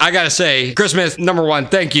bit, I gotta say, Christmas, number 1,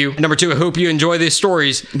 thank you. Number 2, I hope you enjoy these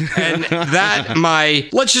stories. And that my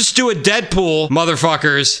let's just do a Deadpool,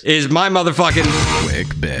 motherfuckers, is my motherfucking quick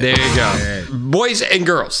bit. There you go. Boys and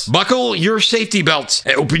girls, buckle your safety belts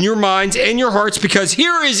and open your minds and your hearts, because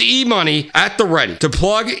here is E-Money at the ready to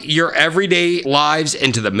plug your everyday lives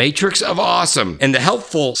into the matrix of awesome in the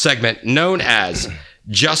helpful segment known as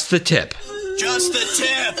Just the Tip. Just the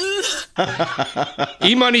tip.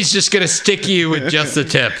 E-Money's just gonna stick you with just the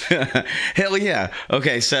tip. Hell yeah.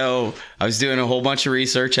 Okay, so I was doing a whole bunch of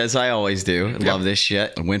research, as I always do. I love this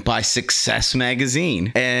shit. I went by Success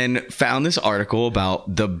Magazine and found this article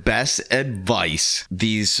about the best advice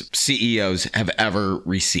these CEOs have ever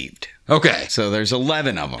received. Okay. So there's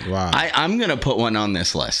 11 of them. Wow. I'm going to put one on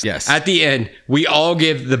this list. Yes. At the end, we all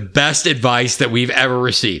give the best advice that we've ever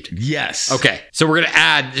received. Yes. Okay. So we're going to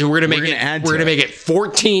add, we're going to make it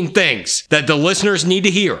 14 things that the listeners need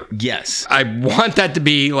to hear. Yes. I want that to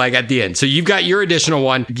be like at the end. So you've got your additional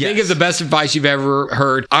one. Yes. Think of the best best advice you've ever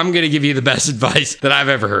heard. I'm going to give you the best advice that I've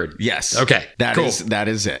ever heard. Yes. Okay. Cool. That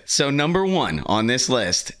is it. So number 1 on this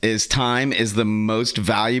list is time is the most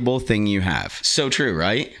valuable thing you have. So true,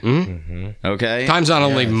 right? Mm-hmm. Okay. Time's not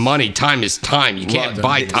only money. Time is time. You can't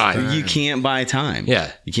buy time. You can't buy time.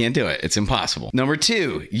 Yeah. You can't do it. It's impossible. Number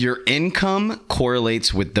 2, your income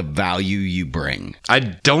correlates with the value you bring. I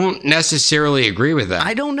don't necessarily agree with that.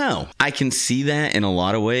 I don't know. I can see that in a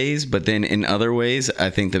lot of ways, but then in other ways, I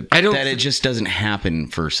think that it just doesn't happen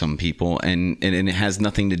for some people, and it has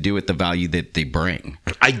nothing to do with the value that they bring.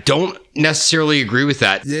 I don't necessarily agree with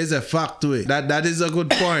that. There's a fact to it. That is a good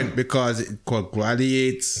point because it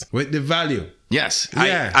correlates with the value. Yes.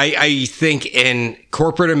 Yeah. I think in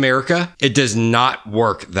corporate America, it does not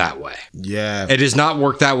work that way. Yeah. It does not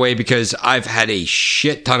work that way because I've had a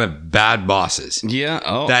shit ton of bad bosses. Yeah.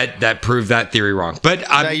 Oh. That prove that theory wrong. But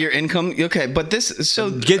that your income. Okay. But this. So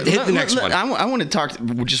hit the next one. I want to talk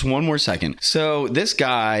just one more second. So this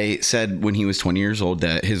guy said when he was 20 years old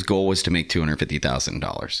that his goal was to make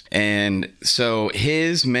 $250,000. And so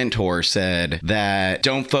his mentor said that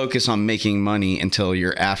don't focus on making money until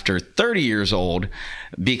you're after 30 years old,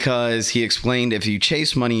 because he explained if you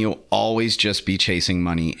chase money, you'll always just be chasing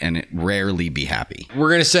money and rarely be happy. We're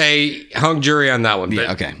going to say hung jury on that one.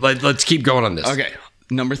 Yeah, okay. Let's keep going on this. Okay.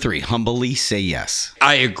 Number 3, humbly say yes.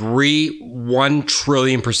 I agree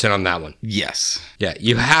 1,000,000,000% on that one. Yes. Yeah,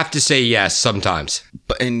 you have to say yes sometimes.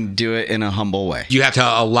 And do it in a humble way. You have to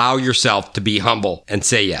allow yourself to be humble and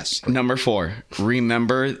say yes. Number 4,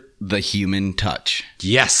 remember the human touch.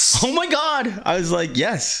 Yes. Oh my God. I was like,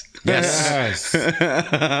 yes. Yes.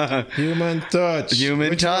 Human touch.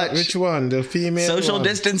 Which one? The female Social one.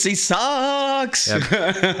 distancing sucks. You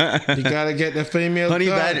gotta get the female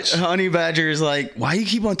touch. Honey Badger is like, why you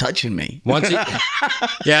keep on touching me?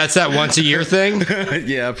 Yeah, it's that once a year thing.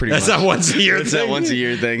 Yeah, pretty That's much. that once a year It's thing. that once a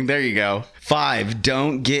year thing. There you go. 5,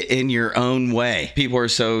 don't get in your own way. People are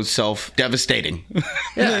so self-devastating.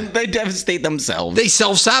 Yeah. They devastate themselves. They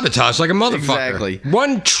self-sabotage like a motherfucker. Exactly.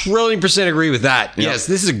 1,000,000,000,000% agree with that. Yep. Yes,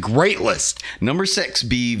 this is a great list. Number 6,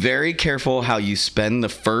 be very careful how you spend the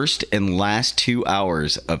first and last 2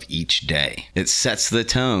 hours of each day. It sets the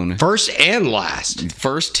tone. First and last.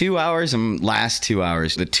 First 2 hours and last 2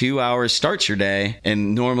 hours. The 2 hours starts your day,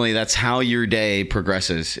 and normally that's how your day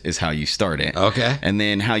progresses, is how you start it. Okay. And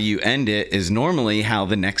then how you end it is normally how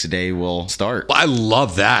the next day will start. I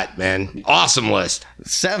love that, man. Awesome list.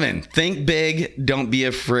 7, think big. Don't be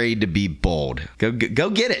afraid to be bold. Go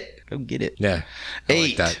get it. Go get it. Yeah. I 8,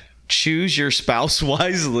 like that. choose your spouse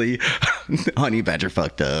wisely. Honey Badger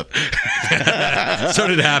fucked up. So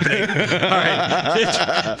did happening. All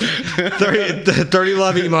right. 30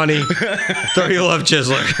 love E-Money. 30 love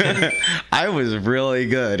Chisler. I was really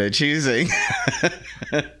good at choosing.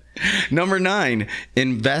 Number 9,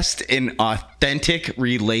 invest in authentic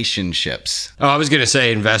relationships. Oh, I was going to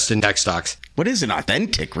say invest in tech stocks. What is an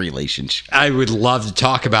authentic relationship? I would love to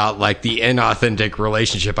talk about like the inauthentic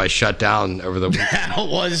relationship I shut down over the weekend. That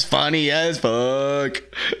was funny as fuck.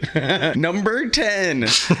 Number 10,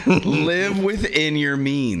 live within your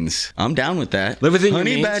means. I'm down with that. Live within your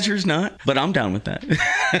Honey means? Badger's not, but I'm down with that.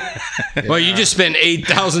 Well, you just spent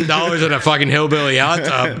 $8,000 on a fucking hillbilly hot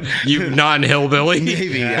tub, you non-hillbilly.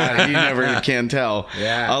 Maybe. You never can tell.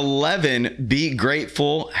 Yeah. 11, be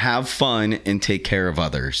grateful, have fun, and take care of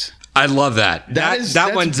others. I love that.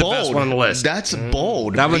 That one's bold. the best one on the list. That's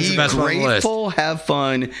bold. That one's the best one on the list. Be grateful, have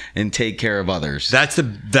fun, and take care of others. That's the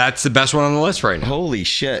best one on the list right now. Holy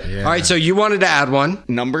shit. Yeah. All right, so you wanted to add one.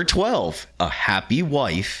 Number 12, a happy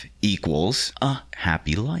wife equals a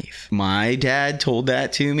happy life. My dad told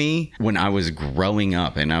that to me when I was growing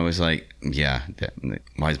up, and I was like, yeah,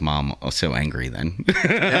 why is mom so angry then?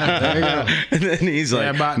 Yeah, there you go. And then he's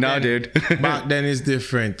like, no, dude. Back then it's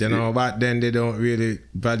different, you know. Back then they don't really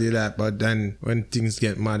value that, but then when things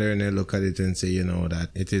get modern, they look at it and say, you know,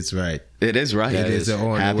 that it is right. It is right. It is the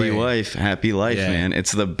only happy way. wife, happy life, Yeah. man.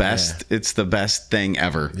 It's the best. Yeah. It's the best thing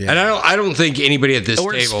ever. Yeah. And I don't think anybody at this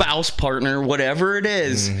Or table. spouse, partner, whatever it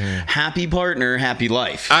is. Happy partner, happy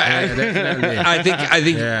life. Definitely. I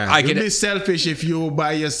think Yeah. I You'd can. be selfish if you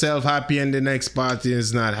by yourself happy and the next party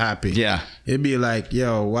is not happy. Yeah. It'd be like,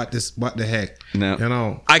 yo, what the heck? No. You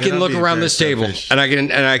know. I can It'll look be around very this table selfish. and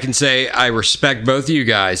I can say I respect both of you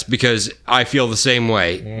guys because I feel the same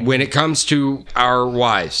way when it comes to our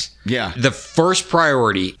wives. Yeah. The first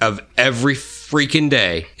priority of every freaking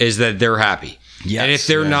day is that they're happy. Yes. And if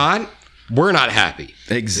they're not, we're not happy.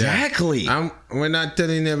 Exactly. We're not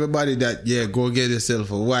telling everybody that, yeah, go get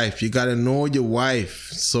yourself a wife. You got to know your wife.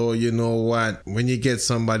 So you know what? When you get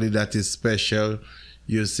somebody that is special,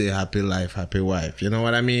 you say happy life, happy wife. You know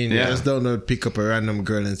what I mean? Yeah. You just don't pick up a random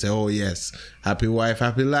girl and say, oh yes, happy wife,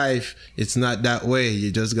 happy life. It's not that way.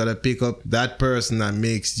 You just gotta pick up that person that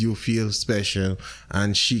makes you feel special,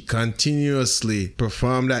 and she continuously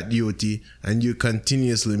perform that duty, and you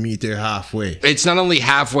continuously meet her halfway. It's not only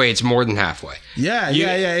halfway, it's more than halfway. Yeah,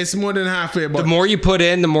 it's more than halfway. But The more you put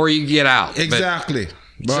in, the more you get out. exactly.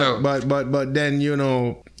 But then you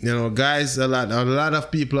know, guys, a lot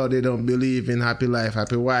of people out there don't believe in happy life,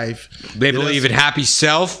 happy wife. They believe in happy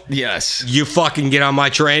self. Yes. You fucking get on my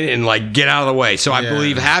train and like get out of the way. So I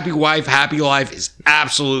believe happy wife, happy life is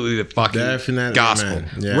absolutely the fucking Definitely, gospel. man.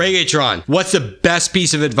 Yeah. Reggaetron, what's the best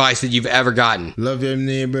piece of advice that you've ever gotten? Love your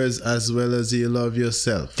neighbors as well as you love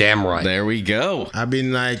yourself. Damn right. There we go. I've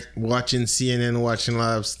been like watching CNN, watching a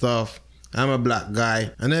lot of stuff. I'm a black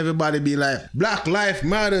guy, and everybody be like, Black life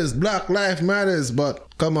matters,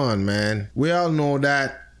 but come on, man. We all know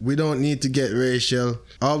that we don't need to get racial.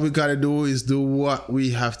 All we gotta do is do what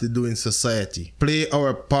we have to do in society. Play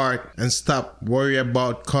our part and stop worry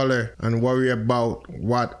about color and worry about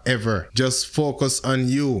whatever. Just focus on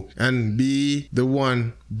you and be the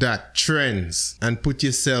one that trends and put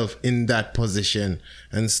yourself in that position,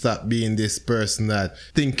 and stop being this person that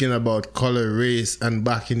thinking about color, race, and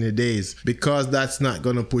back in the days, because that's not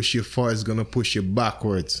gonna push you forward, it's gonna push you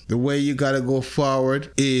backwards. The way you gotta go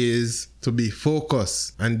forward is to be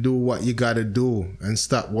focused and do what you gotta do, and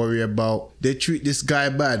stop worry about they treat this guy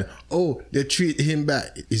bad, oh they treat him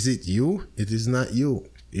bad. Is it you? It is not you.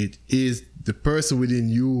 It is the person within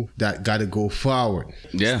you that gotta go forward.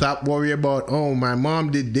 Yeah. Stop worry about, oh, my mom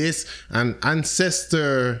did this, and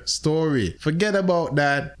ancestor story. Forget about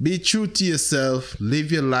that. Be true to yourself.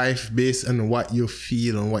 Live your life based on what you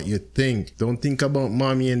feel and what you think. Don't think about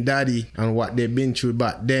mommy and daddy and what they've been through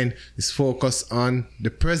back then. Just focus on the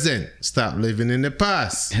present. Stop living in the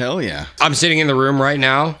past. Hell yeah. I'm sitting in the room right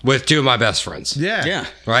now with two of my best friends. Yeah. Yeah.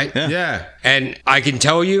 Right? Yeah. And I can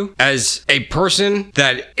tell you, as a person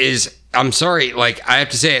that is, I'm sorry, like I have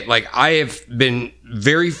to say it, like I have been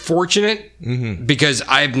very fortunate because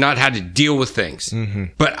I have not had to deal with things.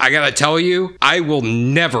 But I gotta tell you, I will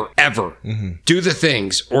never ever do the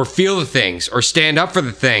things or feel the things or stand up for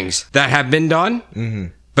the things that have been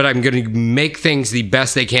done. But I'm going to make things the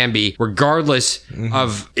best they can be, regardless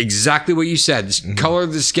of exactly what you said. The color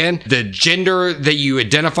of the skin, the gender that you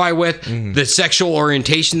identify with, the sexual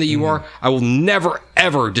orientation that you are. I will never,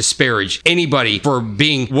 ever disparage anybody for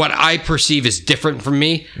being what I perceive as different from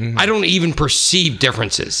me. I don't even perceive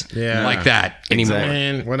differences like that anymore.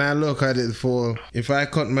 And when I look at it for, if I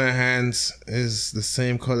cut my hands, is the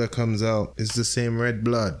same color comes out. It's the same red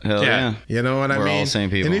blood. Hell yeah. You know what I We're mean? all same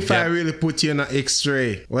people. And if I really put you in an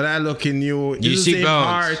X-ray, when I look in you, it's You the see same bones.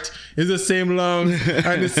 heart, it's the same lungs,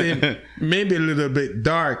 and the same, maybe a little bit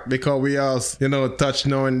dark because we all, touch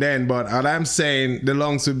now and then. But what I'm saying, the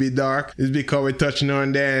lungs will be dark is because we touch now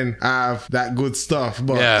and then, have that good stuff.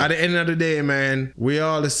 But at the end of the day, man, we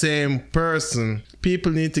all the same person.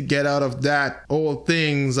 People need to get out of that old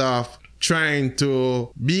things of trying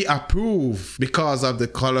to be approved because of the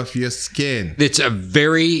color of your skin. It's a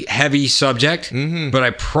very heavy subject, but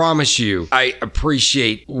I promise you, I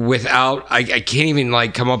appreciate I can't even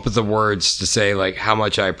like come up with the words to say like how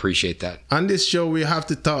much I appreciate that. On this show, we have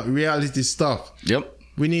to talk reality stuff. Yep.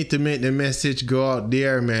 We need to make the message go out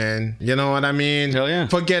there, man. You know what I mean? Hell yeah.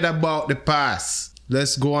 Forget about the past.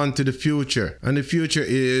 Let's go on to the future. And the future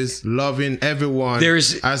is loving everyone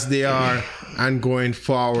as they are and going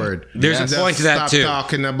forward. There's a point to that too. Stop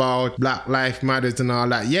talking about Black Lives Matters and all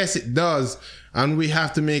that. Yes, it does. And we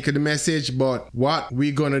have to make it a message, but what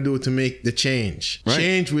we gonna do to make the change? Right.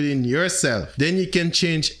 Change within yourself. Then you can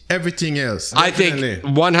change everything else. I think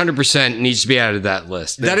Definitely. 100% needs to be added to that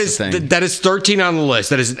list. That's the thing. That is 13 on the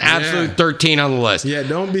list. That is an absolute 13 on the list. Yeah,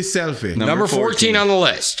 don't be selfish. Number 14 on the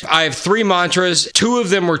list. I have 3 mantras. 2 of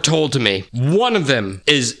them were told to me. One of them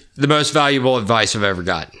is the most valuable advice I've ever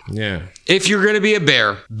gotten. Yeah. If you're going to be a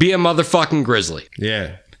bear, be a motherfucking grizzly.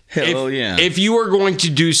 Yeah. Hell yeah. If you are going to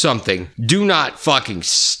do something, do not fucking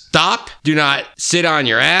stop. Do not sit on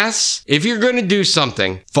your ass. If you're going to do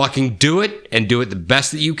something, fucking do it and do it the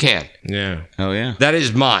best that you can. Yeah. Hell yeah. That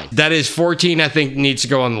is mine. That is 14, I think, needs to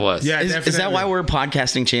go on the list. Yeah, Is that why we're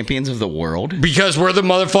podcasting champions of the world? Because we're the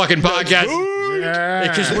motherfucking podcast. Yeah.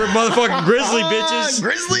 Because we're motherfucking grizzly bitches.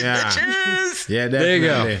 Grizzly Yeah. bitches. Yeah, There you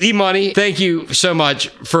definitely. go. E-Money, thank you so much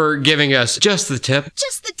for giving us just the tip.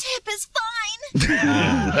 Just the tip is fine.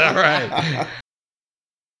 All right.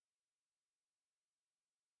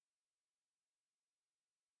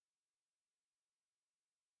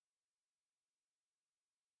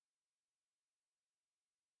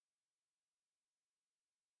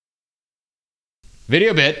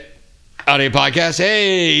 Video Bit Audio Podcast.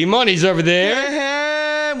 Hey, Money's over there.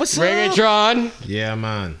 Hey, what's up? Reggaetron. Yeah,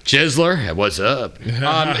 man. Chizzler. Hey, what's up?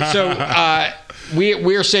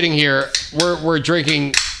 We're sitting here. We're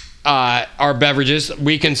drinking our beverages.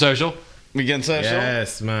 Weekend Social. Weekend Social?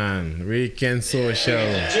 Yes, man. Weekend Social.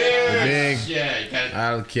 Cheers. The big Yeah, you got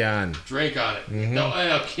Alcan. drink on it. No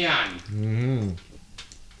oil can.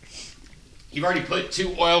 You've already put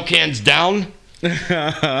 2 oil cans down.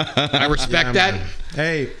 I respect that. Man.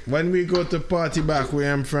 Hey, when we go to party back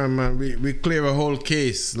where I'm from, man, we clear a whole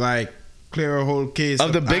case. Like, clear a whole case.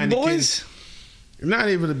 Of the big Heineken. boys? Not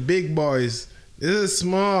even the big boys. This is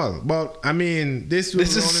small, but I mean, this will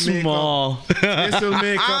This is only small. This will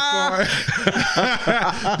make up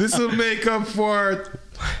for. This will make up for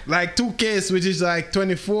like 2 cases, which is like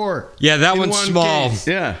 24. Yeah, that in one's one small. case.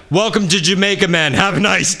 Yeah. Welcome to Jamaica, man. Have a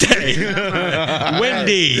nice day.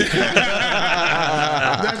 Windy.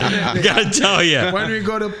 Definitely. Gotta tell you. When we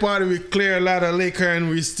go to party, we clear a lot of liquor and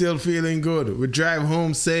we still feeling good. We drive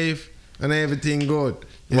home safe and everything good.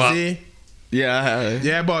 You Well- see? Yeah.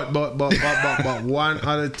 Yeah, but one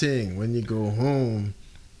other thing. When you go home,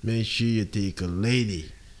 make sure you take a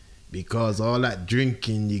lady. Because all that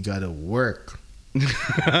drinking, you gotta work. Well,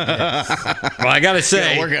 I gotta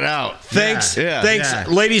say, Yeah, work it out. thanks, Yeah. Yeah.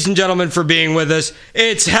 ladies and gentlemen, for being with us.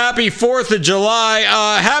 It's Happy 4th of July.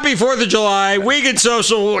 Happy 4th of July. Weekend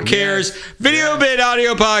Social Cares. Video Bit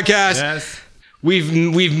Audio Podcast. Yes.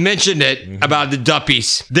 We've mentioned it about the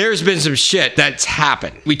Duppies. There's been some shit that's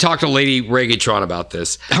happened. We talked to Lady Reggaetron about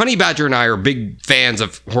this. Honey Badger and I are big fans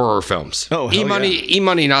of horror films. Oh, hell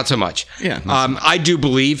E-Money, not so much. Yeah. I do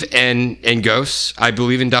believe in ghosts. I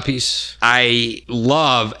believe in Duppies. I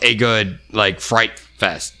love a good like fright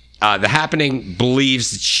fest. The Happening believes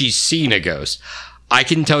that she's seen a ghost. I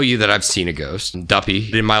can tell you that I've seen a ghost. Duppy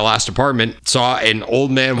in my last apartment saw an old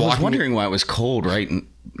man I was walking. wondering why it was cold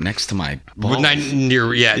next to my balls. No,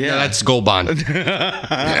 that's Gold Bond.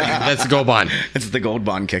 That's Gold Bond. It's the gold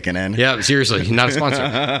bond kicking in. Yeah, seriously, not a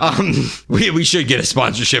sponsor. We should get a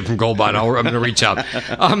sponsorship from Gold Bond. I'm going to reach out.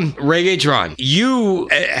 Reggaetron, you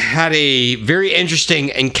had a very interesting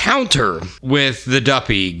encounter with the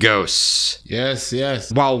Duppy ghosts. Yes,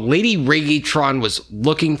 yes. While Lady Reggaetron was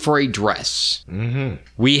looking for a dress,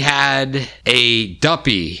 we had a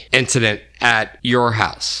Duppy incident at your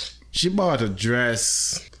house. She bought a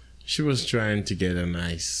dress. She was trying to get a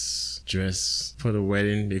nice dress for the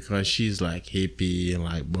wedding because she's like hippie and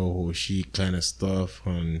like boho chic kind of stuff.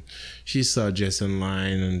 And she saw a dress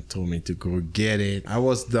online and told me to go get it. I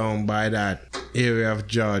was down by that area of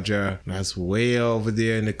Georgia. That's way over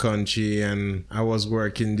there in the country. And I was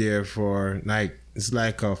working there for like, it's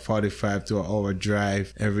like a 45 to an hour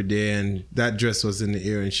drive every day, and that dress was in the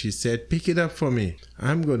air, and she said, pick it up for me.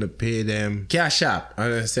 I'm going to pay them cash app.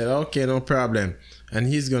 And I said, okay, no problem. And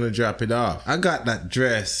he's going to drop it off. I got that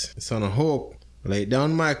dress. It's on a hook. Lay it down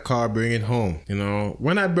in my car, bring it home. You know,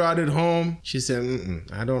 when I brought it home, she said,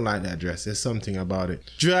 I don't like that dress. There's something about it.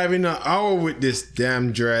 Driving an hour with this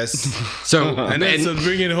damn dress. So, and then to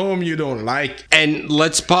bring it home, you don't like. And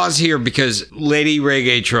let's pause here because Lady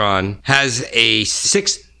Reggaetron has a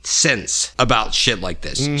sixth sense about shit like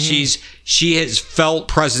this. She has felt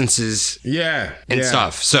presences and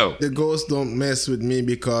stuff. So the ghosts don't mess with me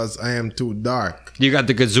because I am too dark. You got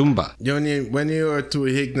the Gazumba. When you are too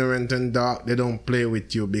ignorant and dark, they don't play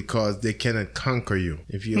with you because they cannot conquer you.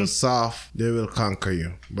 If you're soft, they will conquer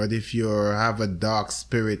you. But if you have a dark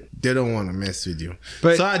spirit, they don't want to mess with you.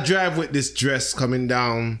 So I drive with this dress coming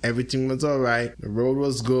down. Everything was all right. The road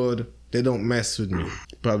was good. They don't mess with me.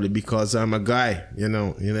 Probably because I'm a guy. You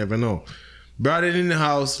know, you never know. Brought it in the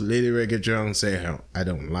house. Lady Reggaetron say, I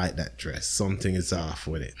don't like that dress. Something is off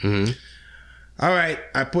with it. All right,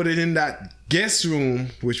 I put it in that guest room,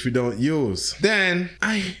 which we don't use. Then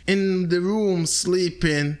in the room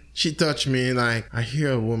sleeping, she touched me like, I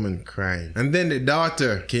hear a woman crying. And then the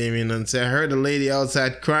daughter came in and said, I heard a lady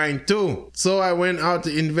outside crying too. So I went out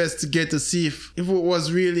to investigate to see if it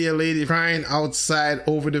was really a lady crying outside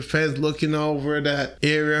over the fence, looking over that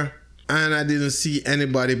area. And I didn't see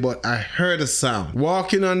anybody, but I heard a sound.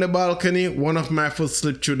 Walking on the balcony, one of my foot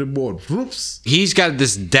slipped through the board. Whoops. He's got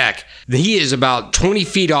this deck. He is about 20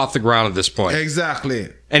 feet off the ground at this point. Exactly.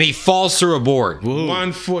 And he falls through a board. Whoa.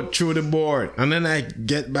 1 foot through the board. And then I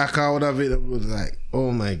get back out of it. I was like,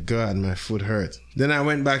 oh my God, my foot hurt. Then I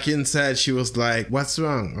went back inside. She was like, what's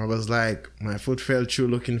wrong? I was like, my foot fell through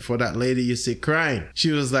looking for that lady you see crying.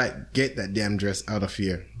 She was like, get that damn dress out of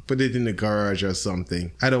here. Put it in the garage or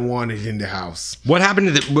something. I don't want it in the house. What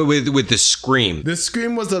happened to with the scream? The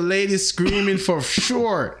scream was a lady screaming for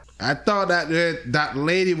sure. I thought that that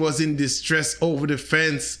lady was in distress over the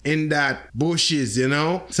fence in that bushes, you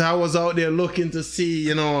know. So I was out there looking to see,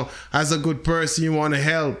 you know, as a good person you want to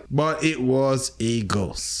help, but it was a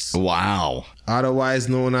ghost. Wow. Otherwise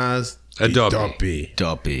known as A duppy.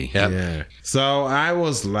 Duppy. Yep. Yeah. So I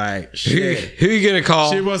was like, shit. Who you gonna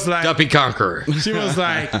call? She was like, Duppy Conqueror. She was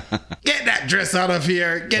like, get that dress out of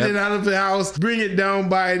here. Get it out of the house. Bring it down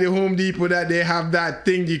by the Home Depot that they have that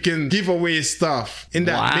thing you can give away stuff in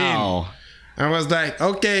that Wow. bin. I was like,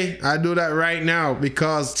 okay, I'll do that right now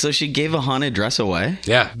because So she gave a haunted dress away?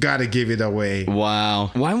 Yeah. gotta give it away.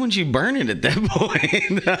 Wow. Why wouldn't you burn it at that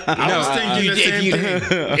point? I was thinking the same thing.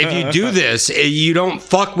 If you do this, you don't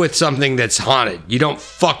fuck with something that's haunted. You don't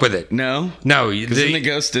fuck with it. No? No. Because then the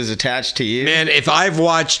ghost is attached to you? Man, if I've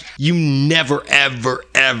watched, you never, ever,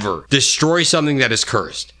 ever destroy something that is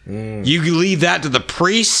cursed. You leave that to the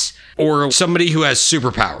priests or somebody who has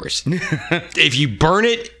superpowers. If you burn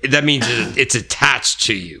it, that means it's attached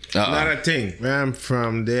to you. Another thing, where I'm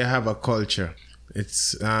from, they have a culture.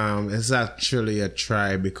 It's actually a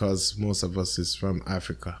tribe because most of us is from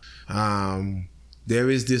Africa. There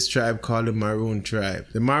is this tribe called the Maroon tribe.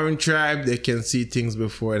 The Maroon tribe, they can see things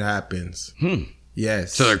before it happens.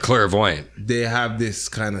 Yes. So they're clairvoyant. They have this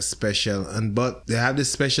kind of special, but they have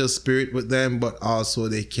this special spirit with them, but also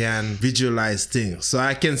they can visualize things. So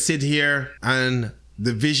I can sit here and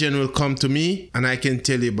the vision will come to me and I can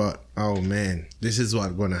tell you about, oh man, this is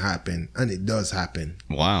what's going to happen. And it does happen.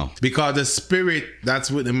 Wow. Because the spirit that's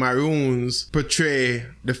with the Maroons portray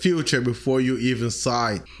the future before you even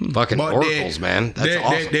saw it. Fucking But oracles, man. That's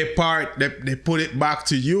awesome. They put it back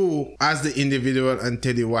to you as the individual and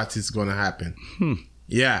tell you what is going to happen.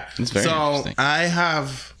 Yeah. That's very interesting. I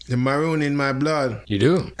have the Maroon in my blood. You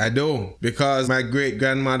do. I do. Because my great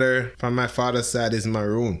grandmother from my father's side is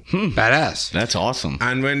Maroon. Badass. That's awesome.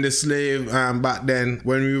 And when the slave, back then,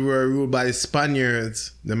 when we were ruled by the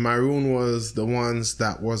Spaniards, the Maroon was the ones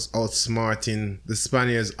that was outsmarting the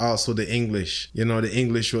Spaniards, also the English. You know, the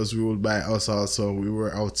English was ruled by us also. We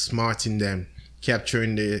were outsmarting them,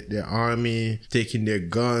 capturing their army, taking their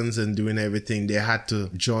guns and doing everything. They had to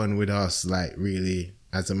join with us, like really,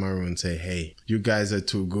 as a Maroon, say, hey, you guys are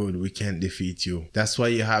too good. We can't defeat you. That's why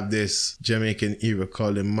you have this Jamaican era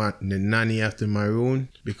called the nanny of the Maroon,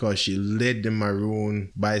 because she led the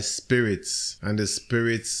Maroon by spirits. And the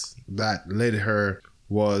spirits that led her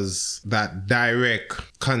was that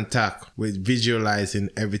direct contact with visualizing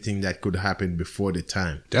everything that could happen before the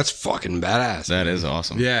time. That's fucking badass. That is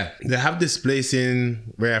awesome. Yeah. They have this place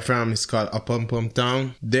in where I'm from. It's called Upum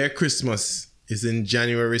Town. Their Christmas is in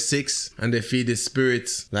January 6th, and they feed the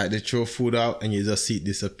spirits, like they throw food out and you just see it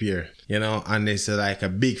disappear, you know, and it's like a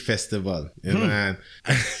big festival, you know, and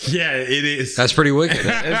yeah, it is. That's pretty wicked.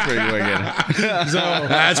 That's pretty wicked.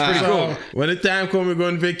 That's pretty cool. When the time comes, we're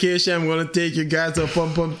going on vacation, I'm going to take you guys to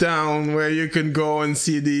Pum Town where you can go and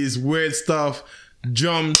see these weird stuff.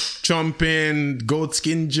 Jumping, goat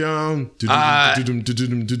skin jump, and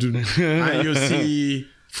you see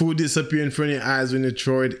food disappear in front of your eyes when you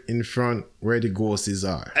throw it in front where the ghosts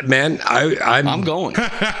are. Man, I'm going.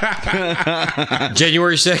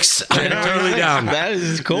 January 6th. I'm totally down. That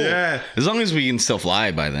is cool. Yeah. As long as we can still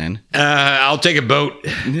fly by then. I'll take a boat.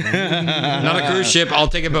 Not a cruise ship. I'll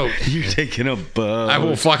take a boat. You're taking a boat. I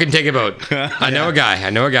will fucking take a boat. I know a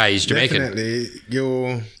guy. He's Jamaican. Definitely.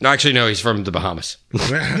 You No, actually, no. He's from the Bahamas.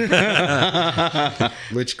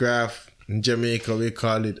 witchcraft in Jamaica, we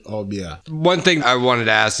call it obia. One thing I wanted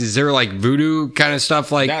to ask, is there like voodoo kind of stuff,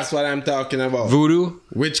 like That's what I'm talking about. voodoo?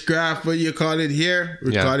 Witchcraft, what you call it here,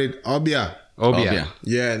 we Yeah. call it obia. Obia.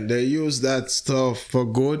 Yeah, they use that stuff for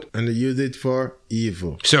good and they use it for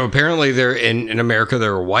evil. So apparently there in America,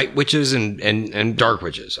 there are white witches and dark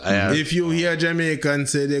witches. If you hear Jamaican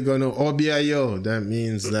say they're gonna obia you, that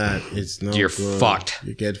means that it's no You're good. fucked.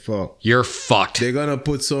 You get fucked. You're fucked. They're gonna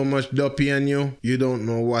put so much duppy on you, you don't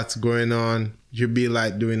know what's going on. You'll be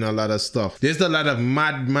like doing a lot of stuff. There's a lot of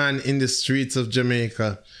madman in the streets of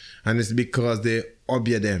Jamaica, and it's because they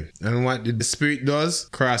obia them. And what the spirit does,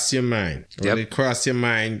 cross your mind. When it cross your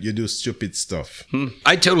mind, you do stupid stuff.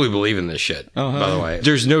 I totally believe in this shit, by the way.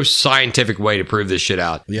 There's no scientific way to prove this shit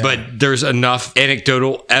out. Yeah. But there's enough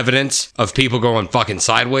anecdotal evidence of people going fucking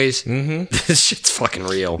sideways. This shit's fucking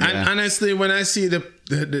real. And honestly, when I see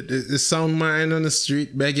the sound mind on the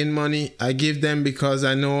street begging money, I give them because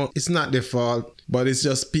I know it's not their fault, but it's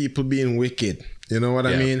just people being wicked. You know what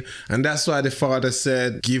I mean? And that's why the Father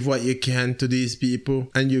said, give what you can to these people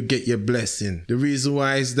and you get your blessing. The reason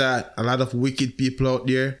why is that a lot of wicked people out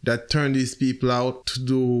there that turn these people out to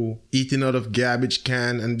do eating out of garbage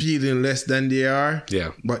can and feeling less than they are.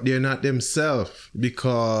 Yeah. But they're not themselves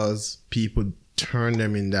because people turn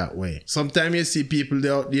them in that way. Sometimes you see people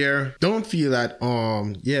out there don't feel that,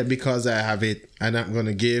 because I have it, and I'm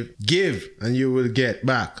gonna give and you will get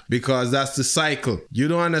back, because that's the cycle. You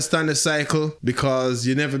don't understand the cycle because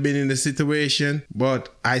you never been in the situation, but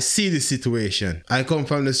I see the situation. I come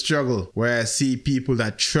from the struggle where I see people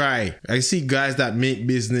that try. I see guys that make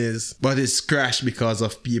business, but it's crashed because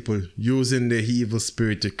of people using the evil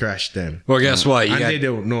spirit to crash them. Well, guess what? They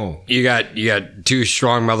don't know. You got two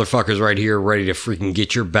strong motherfuckers right here ready to freaking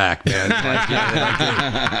get your back, man.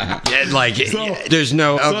 There's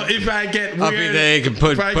no. So if I get weird, they can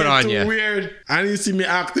put on you. Weird, and you see me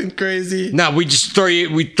acting crazy. No, we throw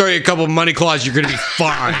you a couple of money claws. You're gonna be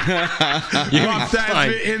fine. You're gonna be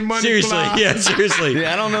fine. Seriously, yeah, seriously.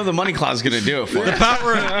 Yeah, I don't know the money claw is gonna do it for the you.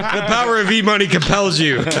 The power of e-money compels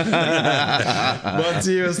you. But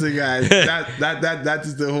seriously, guys, that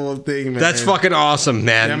is the whole thing, man. That's fucking awesome,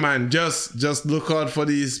 man. Yeah, man. Just look out for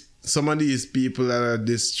some of these people that are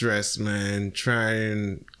distressed, man. Try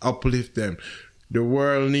and uplift them. The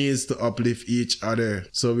world needs to uplift each other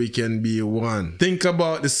so we can be one. Think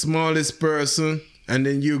about the smallest person, and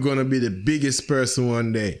then you're going to be the biggest person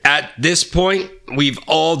one day. At this point, we've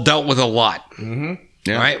all dealt with a lot. Mm-hmm.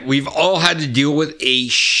 Yeah. Right? We've all had to deal with a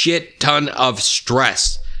shit ton of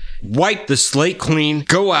stress. Wipe the slate clean.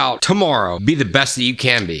 Go out tomorrow. Be the best that you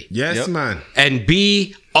can be. Yes, man. And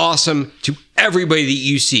be awesome to everybody that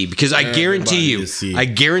you see, because I guarantee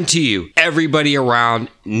you, everybody around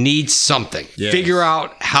needs something. Yes. Figure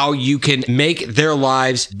out how you can make their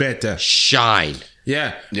lives better. Shine.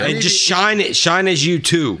 Yeah. And just shine as you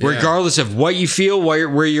too. Yeah. Regardless of what you feel,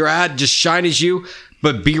 where you're at, just shine as you,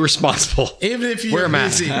 but be responsible. Even if you're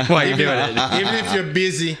busy. While you're doing it. Even if you're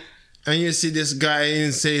busy and you see this guy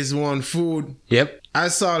and says want food. Yep. I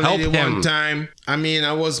saw a lady one time.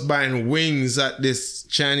 I was buying wings at this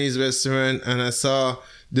Chinese restaurant, and I saw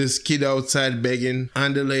this kid outside begging,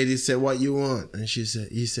 and the lady said, "What you want?" And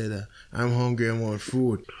he said, "I'm hungry, I want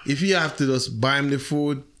food." If you have to just buy him the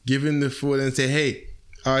food, give him the food and say, "Hey,"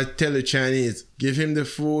 or tell the Chinese, "Give him the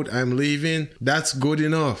food, I'm leaving," that's good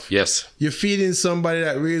enough. Yes. You're feeding somebody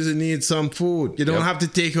that really needs some food. You don't have to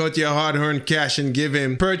take out your hard-earned cash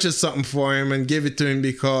and purchase something for him and give it to him,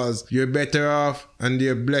 because you're better off and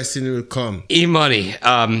your blessing will come. E-Money,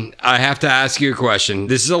 I have to ask you a question.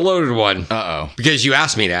 This is a loaded one. Uh-oh. Because you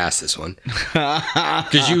asked me to ask this one.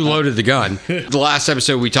 Because you loaded the gun. The last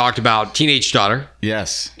episode we talked about teenage daughter.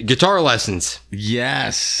 Yes. Guitar lessons.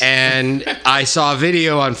 Yes. And I saw a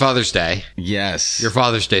video on Father's Day. Yes. Your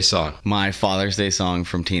Father's Day song. My Father's Day song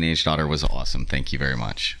from Teenage Daughter was awesome. Thank you very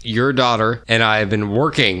much. Your daughter and I have been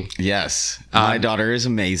working. Yes. My daughter is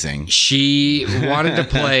amazing. She wanted to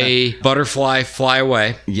play Butterfly Fly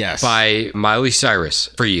Away. Yes. By Miley Cyrus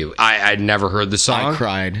for you. I'd never heard the song. I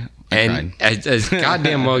cried. And as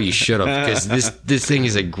goddamn well you should have, because this thing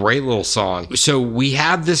is a great little song. So we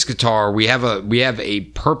have this guitar, we have a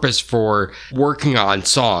purpose for working on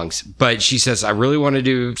songs, but she says, I really want to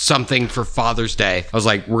do something for Father's Day. I was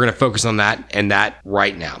like, we're gonna focus on that and that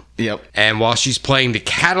right now. Yep. And while she's playing the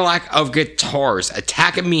Cadillac of guitars, a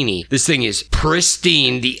Takamine, this thing is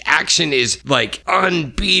pristine. The action is like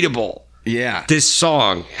unbeatable. Yeah. This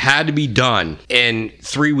song had to be done in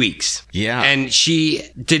 3 weeks. Yeah. And she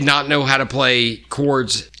did not know how to play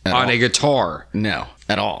chords on a guitar. No,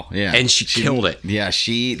 at all. Yeah. And she killed it. Yeah,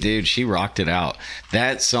 she rocked it out.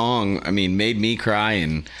 That song, made me cry,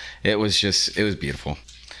 and it was beautiful.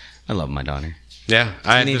 I love my daughter. Yeah,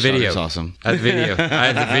 I have the video. It's awesome. I have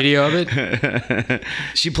the video of it.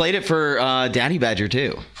 She played it for Daddy Badger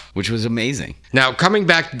too, which was amazing. Now, coming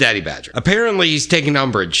back to Daddy Badger, apparently he's taking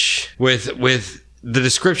umbrage with the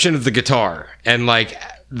description of the guitar and like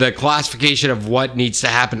the classification of what needs to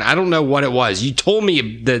happen. I don't know what it was. You told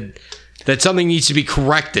me that something needs to be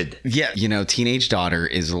corrected. Yeah, teenage daughter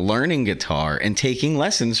is learning guitar and taking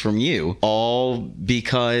lessons from you, all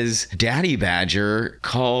because Daddy Badger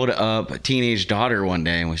called up teenage daughter one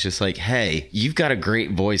day and was just like, hey, you've got a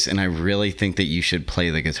great voice and I really think that you should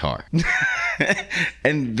play the guitar.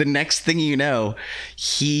 And the next thing you know,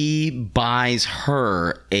 he buys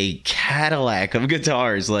her a Cadillac of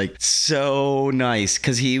guitars, like so nice,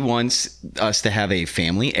 because he wants us to have a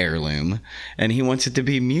family heirloom and he wants it to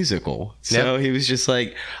be musical. So he was just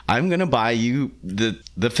like, I'm going to buy you,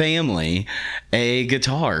 the family, a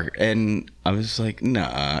guitar. And I was like,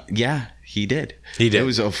 nah, yeah. He did. He did. It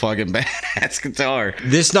was a fucking badass guitar.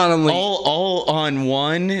 This not only All on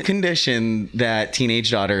one condition that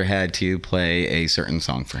teenage daughter had to play a certain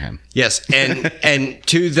song for him. yes, and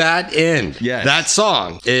to that end, Yes. that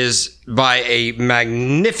song is by a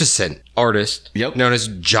magnificent artist known as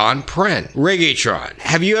John Prine. Reggaetron.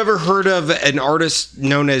 Have you ever heard of an artist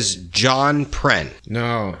known as John Prine?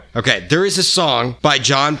 No. Okay, there is a song by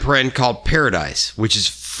John Prine called Paradise, which is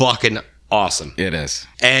fucking awesome. It is.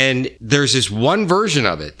 And there's this one version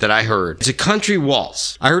of it that I heard. It's a country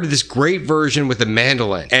waltz. I heard this great version with a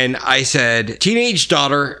mandolin. And I said, teenage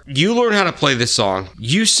daughter, you learn how to play this song.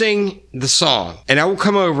 You sing the song. And I will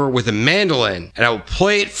come over with a mandolin and I will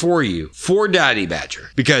play it for you for Daddy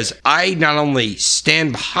Badger. Because I not only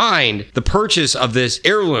stand behind the purchase of this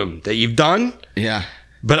heirloom that you've done, Yeah.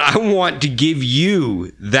 but I want to give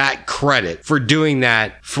you that credit for doing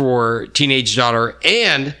that for teenage daughter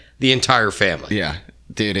and the entire family. Yeah.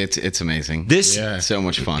 Dude, it's amazing. This So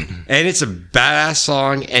much fun. and it's a badass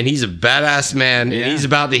song, and he's a badass man, Yeah. and he's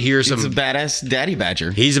about to hear some. It's a badass daddy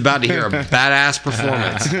badger. He's about to hear a badass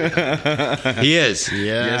performance. He is.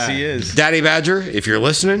 Yeah. Yes, he is. Daddy Badger, if you're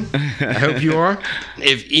listening, I hope you are.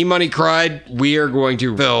 If E-Money cried, we are going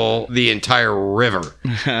to fill the entire river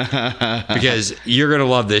because you're going to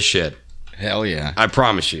love this shit. Hell yeah. I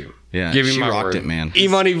promise you. Yeah, Give me she my rocked word. it, man.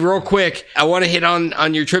 E-Money, real quick, I want to hit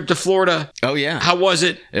on your trip to Florida. Oh, yeah. How was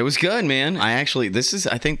it? It was good, man. This is,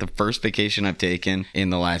 I think, the first vacation I've taken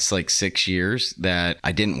in the last, 6 years that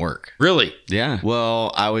I didn't work. Really? Yeah.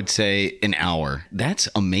 Well, I would say an hour. That's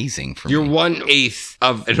amazing for You're me. 1/8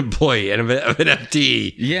 of an employee and of an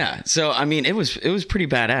FTE. Yeah. So, I mean, it was pretty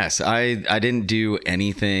badass. I didn't do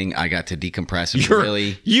anything. I got to decompress and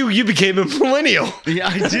really. You became a millennial. Yeah,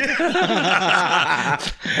 I did.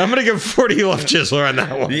 I'm gonna give 40 left Chisler on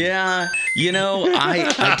that one. Yeah,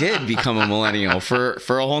 I did become a millennial for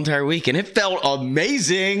a whole entire week, and it felt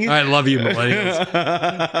amazing. I love you,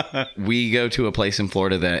 millennials. We go to a place in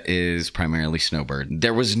Florida that is primarily snowbird.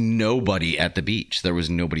 There was nobody at the beach. There was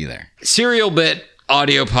nobody there. Serial Bit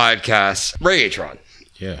Audio Podcast, Reggaetron.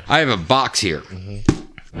 Yeah. I have a box here.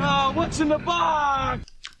 What's in the box?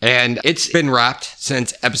 And it's been wrapped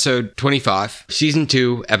since episode 25, season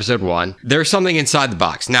 2, episode 1. There's something inside the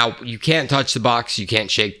box. Now, you can't touch the box. You can't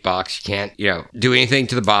shake the box. You can't, do anything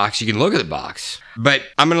to the box. You can look at the box. But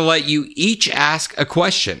I'm going to let you each ask a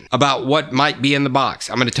question about what might be in the box.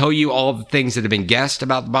 I'm going to tell you all the things that have been guessed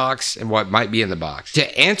about the box and what might be in the box.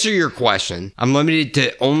 To answer your question, I'm limited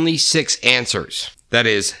to only 6 answers. That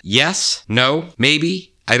is yes, no,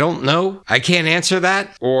 maybe, I don't know, I can't answer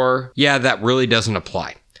that, or yeah, that really doesn't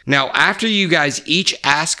apply. Now, after you guys each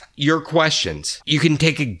ask your questions, you can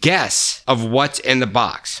take a guess of what's in the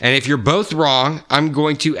box. And if you're both wrong, I'm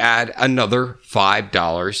going to add another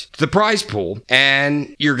 $5 to the prize pool,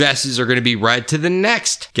 and your guesses are going to be read to the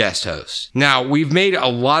next guest host. Now, we've made a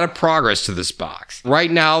lot of progress to this box. Right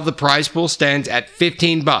now, the prize pool stands at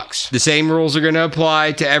 $15. The same rules are going to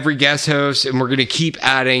apply to every guest host, and we're going to keep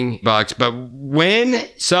adding bucks. But when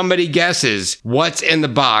somebody guesses what's in the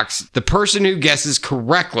box, the person who guesses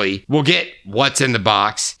correctly will get what's in the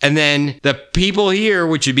box, and then the people here,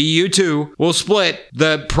 which would be you two, will split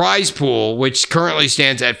the prize pool, which currently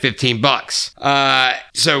stands at $15.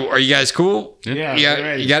 So are you guys cool? Yeah,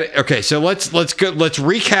 You got it. Okay, so let's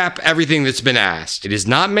recap everything that's been asked. It is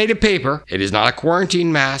not made of paper. It is not a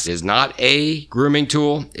quarantine mask. It is not a grooming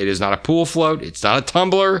tool. It is not a pool float. It's not a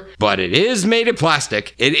tumbler, but it is made of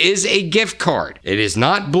plastic. It is a gift card. It is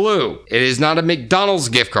not blue. It is not a McDonald's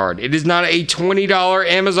gift card. It is not a $20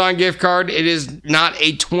 Amazon gift card. It is not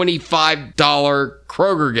a $25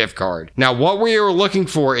 Kroger gift card. Now, what we are looking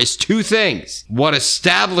for is 2 things: what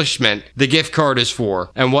establishment the gift card is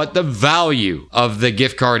for, and what the value of the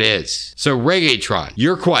gift card is. So, Reggaetron,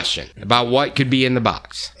 your question about what could be in the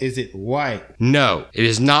box. Is it white? No, it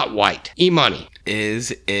is not white. E-Money.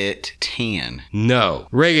 Is it tan? No.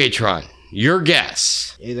 Reggaetron, your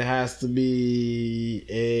guess. It has to be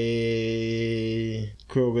a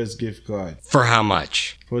Kroger's gift card For how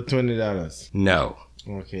much? for $20. No.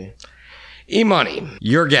 Okay. E-Money,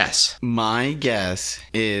 your guess. My guess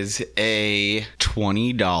is a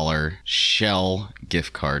 $20 Shell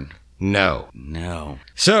gift card. No. No.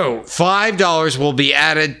 So, $5 will be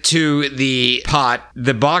added to the pot.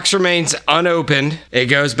 The box remains unopened. It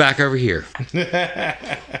goes back over here.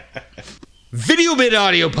 Video Bit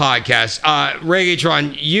Audio Podcast.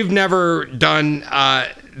 Reggaetron, you've never done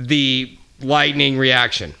the lightning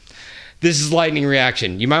reaction. This is lightning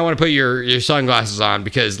reaction. You might want to put your sunglasses on,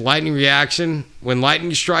 because lightning reaction, when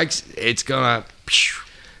lightning strikes, it's gonna...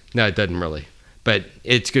 No, it doesn't really. But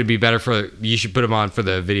it's going to be better you should put them on for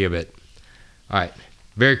the video bit. All right.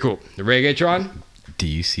 Very cool. The Reggaetron? Do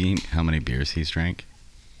you see how many beers he's drank?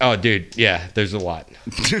 Oh, dude. Yeah, there's a lot.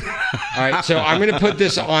 All right, so I'm going to put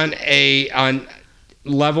this on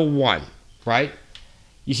level 1, right?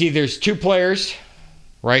 You see there's 2 players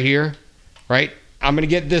right here, right? I'm going to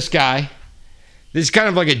get this guy. This is kind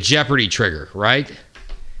of like a Jeopardy trigger, right?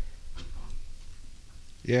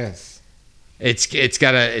 Yes. It's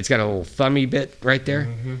got a little thummy bit right there.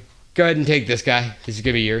 Mm-hmm. Go ahead and take this guy. This is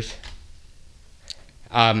going to be yours.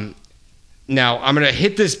 Now I'm going to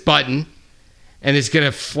hit this button, and it's going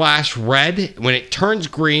to flash red. When it turns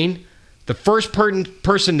green, the first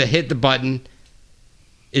person to hit the button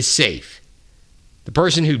is safe. The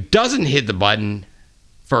person who doesn't hit the button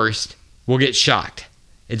first will get shocked.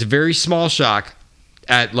 It's a very small shock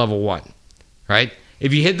at level 1, right?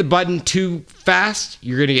 If you hit the button too fast,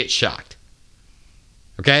 you're going to get shocked.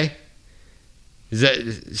 Okay? Is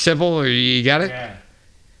that simple, or you got it? Yeah.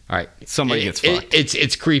 All right. Somebody gets fucked.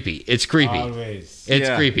 It's creepy. It's creepy. Always. It's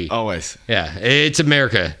creepy. Always. Yeah. It's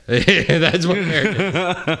America. That's what America is.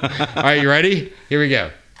 All right, you ready? Here we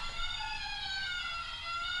go.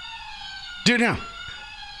 Do it now.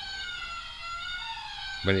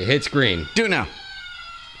 When it hits green. Do it now.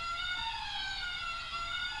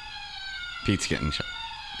 Pete's getting shocked.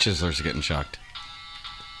 Chisler's getting shocked.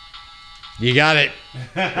 You got it.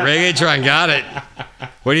 Reggaetron got it.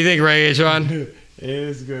 What do you think, Reggaetron? It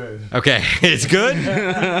is good. Okay, it's good.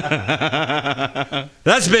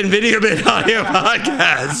 That's been Video Bit Audio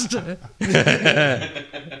Podcast.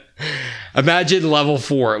 Imagine level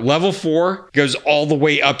 4. Level 4 goes all the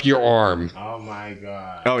way up your arm. Oh my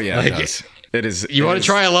God. Oh yeah, Like it does. It is. You want to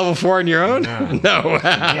try a level 4 on your own? No.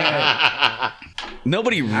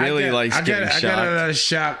 Nobody really likes getting I shocked. got a little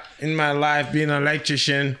shock in my life being an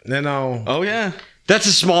electrician. Oh yeah. That's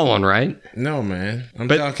a small one, right? No, man. I'm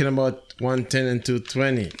But- talking about 110 and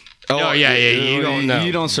 220. Oh, yeah. You don't know.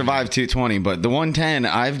 You don't survive 220, but the 110,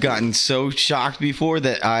 I've gotten so shocked before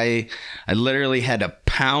that I literally had to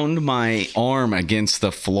pound my arm against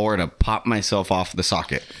the floor to pop myself off the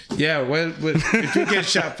socket. Yeah, well, if you get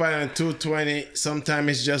shot by a 220, sometimes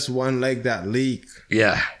it's just one leg that leak.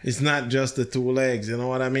 Yeah. It's not just the 2 legs, you know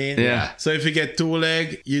what I mean? Yeah. So if you get 2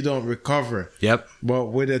 leg, you don't recover. Yep. But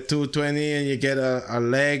with a 220 and you get a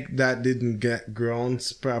leg that didn't get grown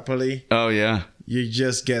properly, Oh yeah. you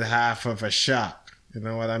just get half of a shock. You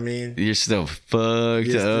know what I mean? You're still fucked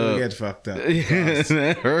You still up. get fucked up. It hurts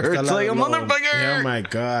like a motherfucker. Oh my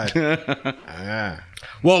God. Ah.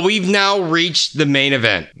 Well, we've now reached the main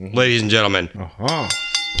event, ladies and gentlemen. Uh-huh.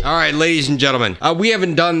 All right, ladies and gentlemen. We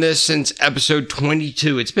haven't done this since episode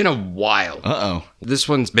 22. It's been a while. Uh-oh. This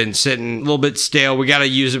one's been sitting a little bit stale. We got to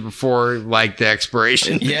use it before, like, the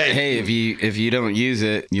expiration. Yeah, hey, if you don't use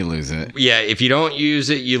it, you lose it. Yeah, if you don't use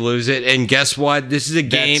it, you lose it. And guess what? This is a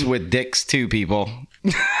game. That's with dicks too, people.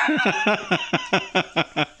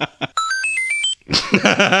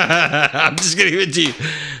 I'm just going to give it to you.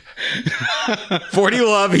 40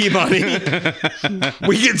 love, E-money.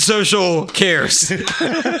 We get social cares. we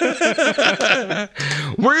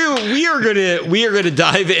are gonna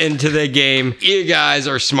dive into the game. You guys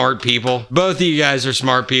are smart people. Both of you guys are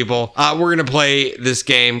smart people. We're gonna play this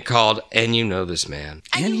game called And You Know This Man.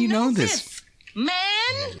 And you know this. man.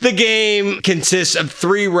 The game consists of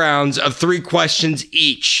 3 rounds of 3 questions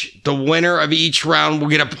each. The winner of each round will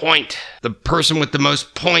get a point. The person with the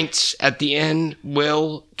most points at the end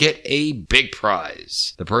will get a big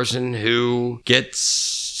prize. The person who gets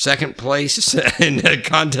second place in a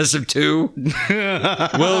contest of 2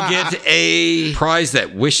 will get a prize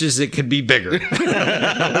that wishes it could be bigger.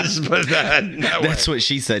 Let's put that way. That's what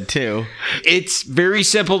she said too. It's very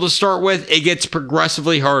simple to start with. It gets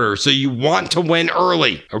progressively harder. So you want to win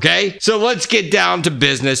early. Okay? So let's get down to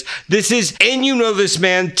business. This is And You Know This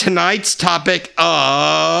Man. Tonight's topic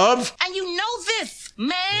of... And you know this,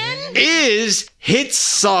 man. is hit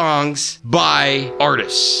songs by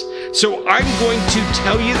artists. So I'm going to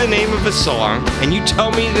tell you the name of a song, and you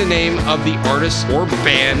tell me the name of the artist or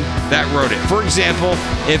band that wrote it. For example,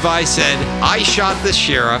 if I said, I shot the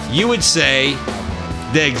sheriff, you would say,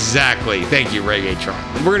 exactly. Thank you,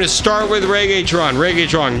 Reggaetron. We're going to start with Reggaetron.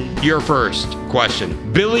 Reggaetron, your first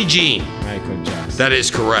question. Billie Jean. Michael Jackson. That is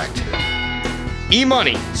correct.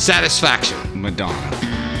 E-Money, Satisfaction. Madonna.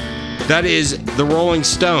 That is the Rolling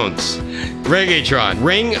Stones. Reggaetron,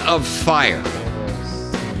 Ring of Fire.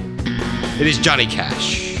 It is Johnny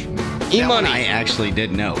Cash. That one I E-Money. actually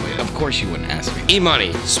did know. Of course you wouldn't ask me.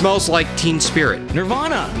 E-Money, Smells Like Teen Spirit.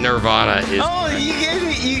 Nirvana. Nirvana is Oh, you gave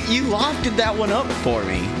me, you lofted that one up for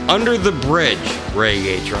me. Under the Bridge.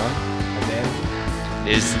 Reggaetron.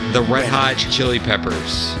 is the Red Hot Chili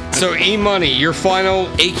Peppers. So E-Money, your final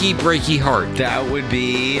achy breaky heart. That would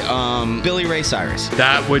be Billy Ray Cyrus.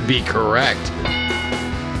 That would be correct.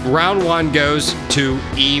 Round 1 goes to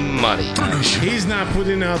E-Money. He's not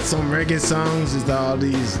putting out some reggae songs. It's all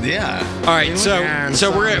these. Yeah. All right, so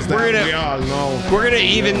we're gonna we all know.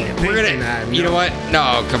 you know what?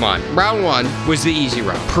 No, come on. Round 1 was the easy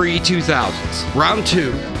round, pre-2000s. Round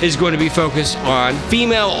 2 is going to be focused on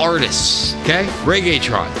female artists. Okay,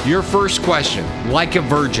 Reggaetron. Your first question, Like a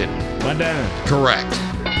Virgin. Madonna. Correct.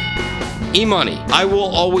 E-Money, I will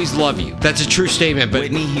always love you. That's a true statement, but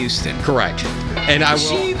Whitney Houston. correct. And I will.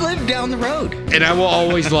 She lived down the road. And I will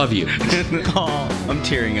always love you. Oh, I'm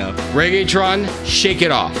tearing up. Reggaetron, Shake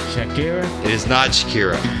It Off. Shakira. It is not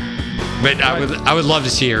Shakira. But I would love to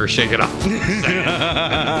see her shake it off.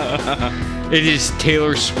 It is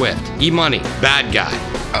Taylor Swift. E-Money, Bad Guy.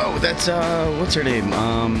 Oh, that's what's her name?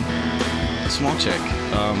 Small chick.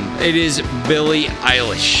 It is Billie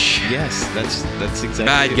Eilish. Yes, that's exactly.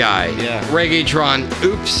 Bad Guy. Yeah. Reggaetron,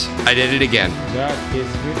 Oops, I Did It Again. That is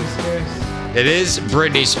Britney Spears. It is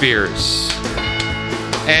Britney Spears.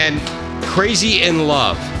 And Crazy in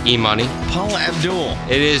Love, E-Money. Paula Abdul.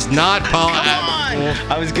 It is not Paula Come Abdul. on.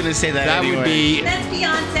 I was gonna say that. That anyway. would be. That's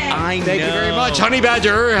Beyonce. I know. Thank you very much, Honey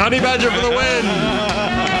Badger. Honey Badger for the win.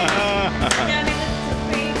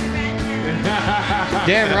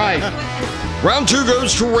 Damn right. Round 2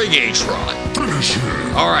 goes to Reggaetron.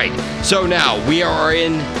 All right, so now we are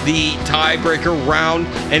in the tiebreaker round,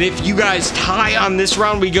 and if you guys tie on this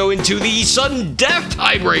round, we go into the sudden death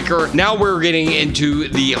tiebreaker. Now we're getting into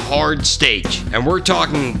the hard stage, and we're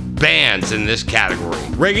talking bands in this category.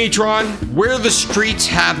 Reggaetron, Where the Streets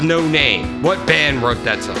Have No Name. What band wrote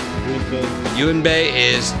that song? Yunbei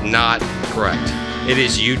is not correct. It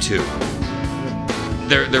is U2.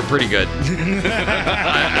 They're pretty good.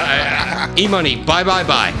 E-Money, Bye Bye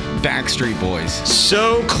Bye. Backstreet Boys.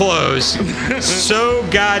 So close. So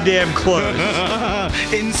goddamn close.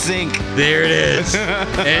 In sync. There it is.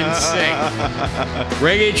 In sync.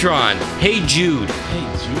 Reggaetron, Hey Jude. Hey,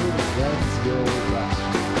 Jude, that's your last.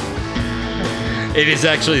 It is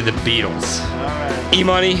actually the Beatles.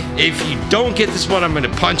 E-Money, if you don't get this one, I'm going to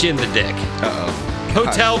punch you in the dick. Uh-oh.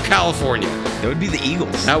 Hotel California. That would be the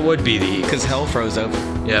Eagles. That would be the Eagles. Because hell froze over.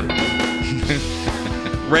 Yep.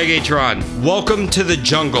 Reggaetron, Welcome to the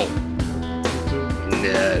Jungle. Nah,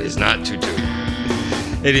 it is not Tutu.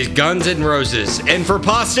 It is Guns N' Roses. And for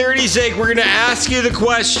posterity's sake, we're going to ask you the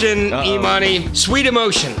question, Uh-oh. E-Money. Sweet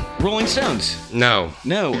Emotion. Rolling Stones. No.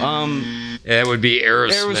 No. It would be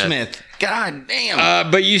Aerosmith. Aerosmith. God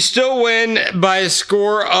damn. But you still win by a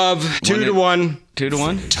score of 2-1.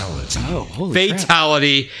 2-1. Oh, holy crap.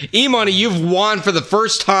 Fatality. E-Money, you've won for the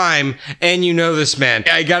first time, and you know this, man.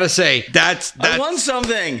 I gotta say, that's I won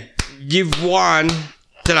something. you've won It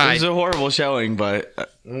tonight. was a horrible showing, but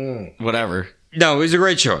whatever. No, it was a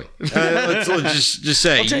great showing. Let's just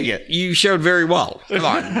say I'll take it. You showed very well. Come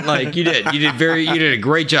on, like you did. You did a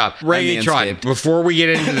great job. Reggaetron. manscaped. Before we get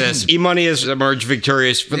into this, E-Money has emerged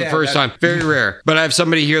victorious for the first time. Very rare. But I have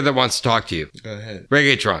somebody here that wants to talk to you. Go ahead.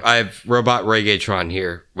 Reggaetron. I have Robot Reggaetron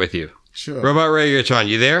here with you. Sure. Robot Reggaetron,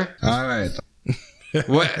 you there? All right.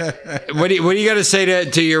 What do you got to say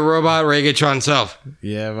to your Robot Reggaetron self?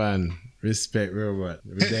 Yeah, man. Respect, robot.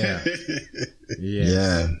 We're there.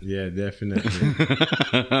 Yeah. Yeah, definitely.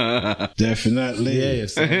 Definitely. Yeah, you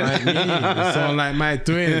sound like me. You sound like my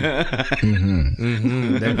twin.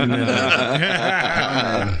 Definitely.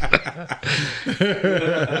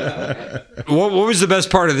 What was the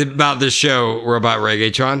best part about this show, Robot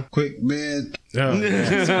Reggaetron? Quick bid. Oh,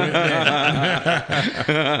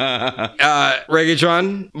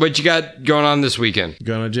 Reggaetron, what you got going on this weekend?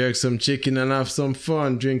 Gonna jerk some chicken and have some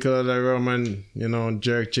fun. Drink a lot of rum and,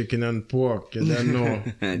 jerk chicken and pork. You don't know.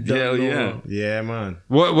 Hell yeah. Yeah, man.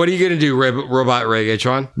 What are you gonna do, Robot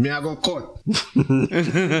Reggaetron? Me I go cut.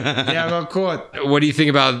 Yeah, I got caught. What do you think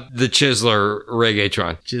about the Chiseler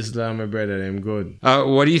Reggaetron? Chisla, my brother, them good.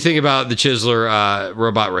 What do you think about the Chiseler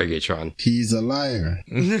Robot Reggaetron? He's a liar.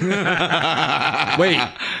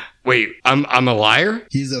 Wait, I'm a liar?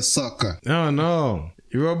 He's a sucker. Oh, no.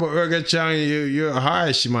 You Robert Reggaeton, you're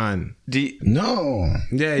harsh, man. No.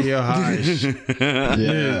 Yeah, you're harsh.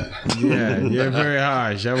 Yeah. Yeah, you're very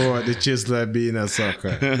harsh about the Chisla being a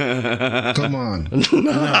sucker. Come on.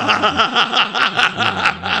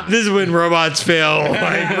 This is when robots fail.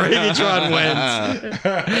 Like, Reggaetron wins.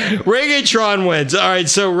 Reggaetron wins. All right,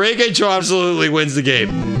 so Reggaetron absolutely wins the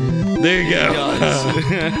game. There you go.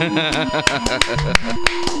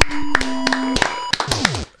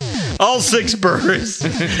 All 6 burrs.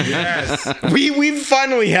 Yes. We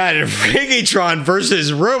finally had a Reggaetron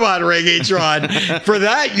versus Robot Reggaetron. For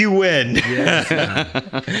that, you win.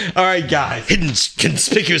 All right, guys. Hidden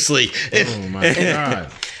conspicuously. Oh my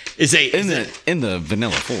God. Is in the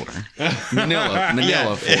vanilla folder.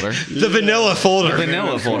 Manila folder. The vanilla folder.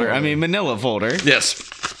 Vanilla folder. I mean Manila folder. Yes.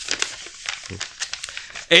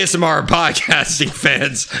 ASMR podcasting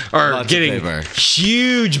fans are Lots of getting paper.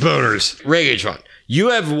 huge boners. Reggaetron, you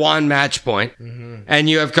have 1 match point, and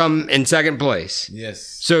you have come in 2nd place. Yes.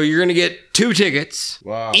 So you're going to get 2 tickets.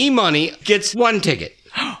 Wow. E-Money gets 1 ticket.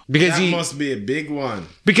 Because That must be a big one.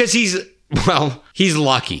 because he's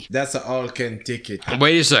lucky. That's an all-can ticket.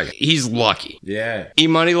 Wait a second. He's lucky. Yeah.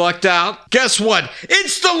 E-Money lucked out. Guess what?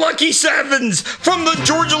 It's the Lucky Sevens from the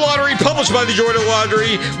Georgia Lottery, published by the Georgia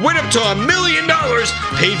Lottery. Win up to $1 million,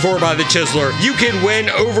 paid for by the Chiseler. You can win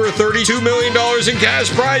over $32 million in cash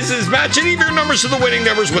prizes. Match any of your numbers to the winning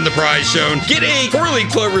numbers when the prize shown. Get a 4-leaf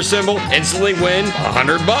clover symbol, instantly win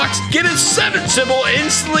 $100. Get a 7 symbol,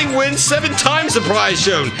 instantly win 7 times the prize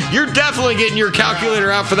shown. You're definitely getting your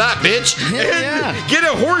calculator out for that, bitch. And get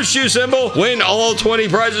a horseshoe symbol, win all 20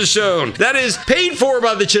 prizes shown. That is paid for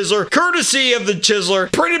by the Chiseler, courtesy of the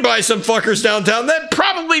Chiseler, printed by some fuckers downtown that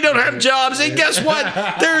probably don't have jobs. And guess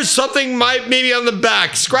what? There's something maybe on the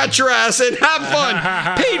back. Scratch your ass and have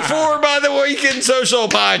fun. Paid for by the Weekend Social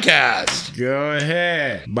Podcast. Go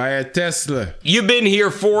ahead. Buy a Tesla. You've been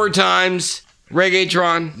here 4 times,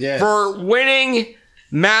 Reggaetron, Yes. for winning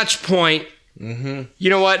match point. You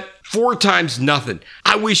know what? 4 times nothing.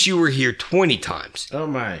 I wish you were here 20 times. Oh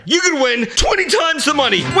my. You can win 20 times the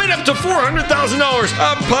money. Win up to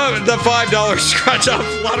 $400,000. The $5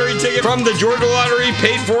 scratch-off lottery ticket from the Georgia Lottery,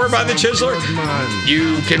 paid for by the Chiseler. Man.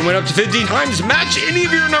 You can win up to 50 times. Match any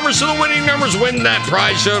of your numbers to the winning numbers. Win that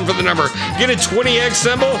prize shown for the number. Get a 20x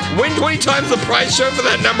symbol. Win 20 times the prize shown for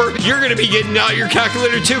that number. You're going to be getting out your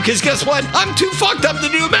calculator too, because guess what? I'm too fucked up to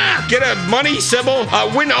do math. Get a money symbol.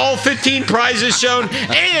 Win all 15 prizes shown.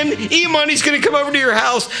 And E-Money's going to come over to your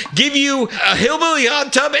house, give you a hillbilly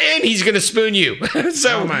hot tub, and he's going to spoon you.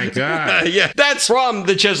 So, Oh my God. yeah, that's from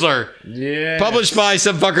the Chiseler. Yeah. Published by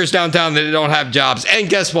some fuckers downtown that don't have jobs. And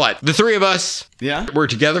guess what? The 3 of us, Yeah. we're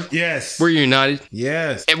together. Yes. We're united.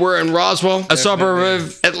 Yes. And we're in Roswell, a suburb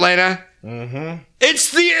of Atlanta.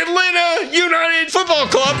 It's the Atlanta United Football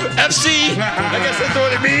Club, FC. I guess that's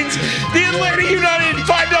what it means. The Atlanta United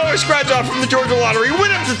 $5 scratch off from the Georgia Lottery.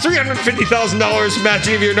 Win up to $350,000.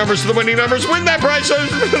 Matching of your numbers to the winning numbers. Win that prize show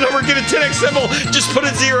for the number. Get a 10x symbol. Just put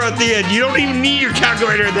a 0 at the end. You don't even need your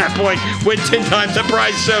calculator at that point. Win 10 times the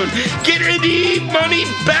prize shown. Get an E-Money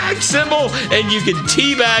bag symbol, and you can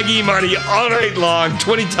teabag E-Money all night long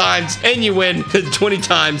 20 times, and you win 20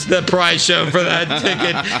 times the prize shown for that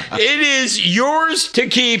ticket. It is yours to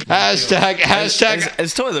keep. Hashtag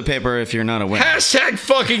It's toilet paper if you're not a winner. hashtag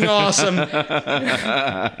fucking awesome.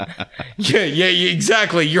 yeah,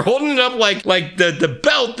 exactly. You're holding it up like the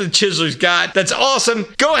belt the Chiseler's got. That's awesome.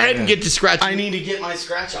 Go ahead and get to scratch. I need to get my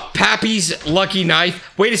scratch off. Pappy's Lucky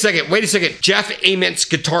Knife. Wait a second. Jeff Ament's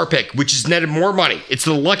guitar pick, which has netted more money. It's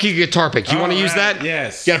the Lucky guitar pick. You want to use that?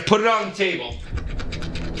 Yes. You gotta put it on the table.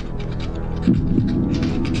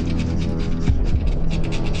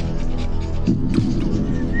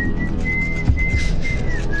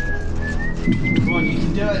 Come on, you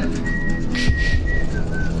can do it.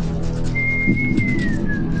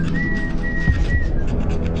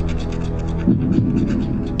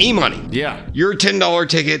 E-Money. Yeah. Your $10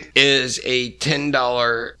 ticket is a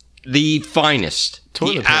 $10, the finest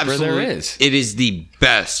Toilet the paper there is. It is the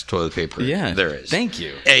best toilet paper Yeah. there is. Thank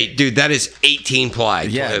you. Hey, dude, that is 18 ply.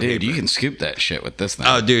 Yeah, toilet dude, paper. you can scoop that shit with this thing.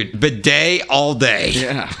 Oh, dude, bidet all day.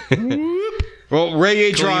 Yeah. Well,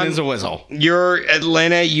 Clean Reggaetron, as a whistle. your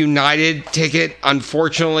Atlanta United ticket,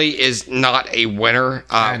 unfortunately, is not a winner.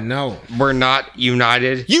 I know. We're not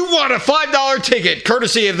united. You want a $5 ticket,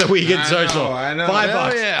 courtesy of the Weekend I Social. know.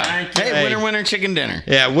 $5. Oh, yeah. Thank you. Hey, winner, chicken dinner.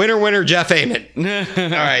 Yeah, winner, Jeff Ament. All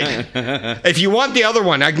right. If you want the other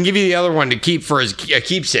one, I can give you the other one to keep for his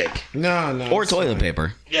keepsake. No. Or toilet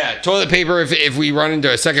paper. Yeah, toilet paper if we run into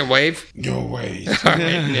a second wave. Your ways. All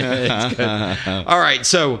right,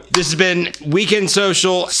 so this has been Weekend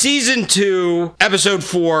Social, Season 2, Episode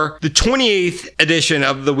 4, the 28th edition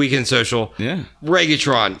of the Weekend Social. Yeah.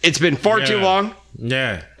 Reggaetron. It's been far too Yeah. long.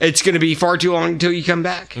 Yeah. It's going to be far too long until you come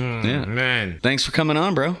back. Yeah. Man. Thanks for coming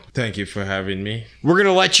on, bro. Thank you for having me. We're going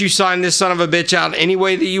to let you sign this son of a bitch out any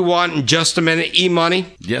way that you want in just a minute. E-Money.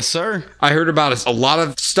 Yes, sir. I heard about a lot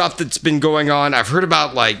of stuff that's been going on. I've heard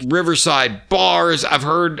about like Riverside bars. I've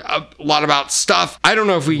heard a lot about stuff. I don't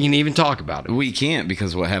know if we can even talk about it. We can't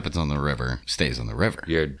because what happens on the river stays on the river.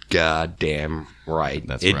 You're goddamn right.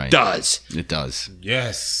 That's it right. does. It does.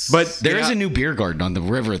 Yes. But There is a new beer garden on the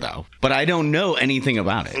river, though, but I don't know anything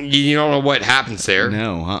about it. you don't know what happens there.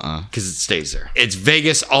 No, Because it stays there. It's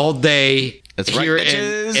Vegas all day. That's right, here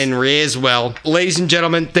bitches. in Ray as well. Ladies and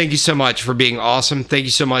gentlemen, thank you so much for being awesome. Thank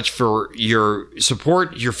you so much for your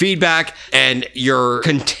support, your feedback, and your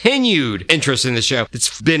continued interest in the show.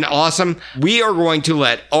 It's been awesome. We are going to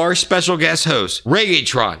let our special guest host,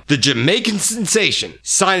 Reggaetron, the Jamaican sensation,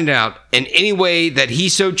 sign it out in any way that he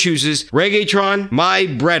so chooses. Reggaetron, my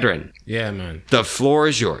brethren, Yeah, man. the floor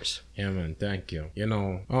is yours. Yeah, man. Thank you. You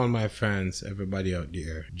know, all my fans, everybody out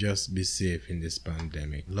there, just be safe in this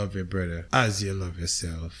pandemic. Love your brother as you love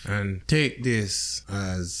yourself. And take this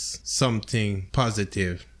as something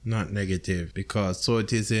positive, not negative. Because so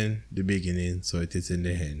it is in the beginning, so it is in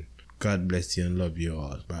the end. God bless you and love you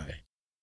all. Bye.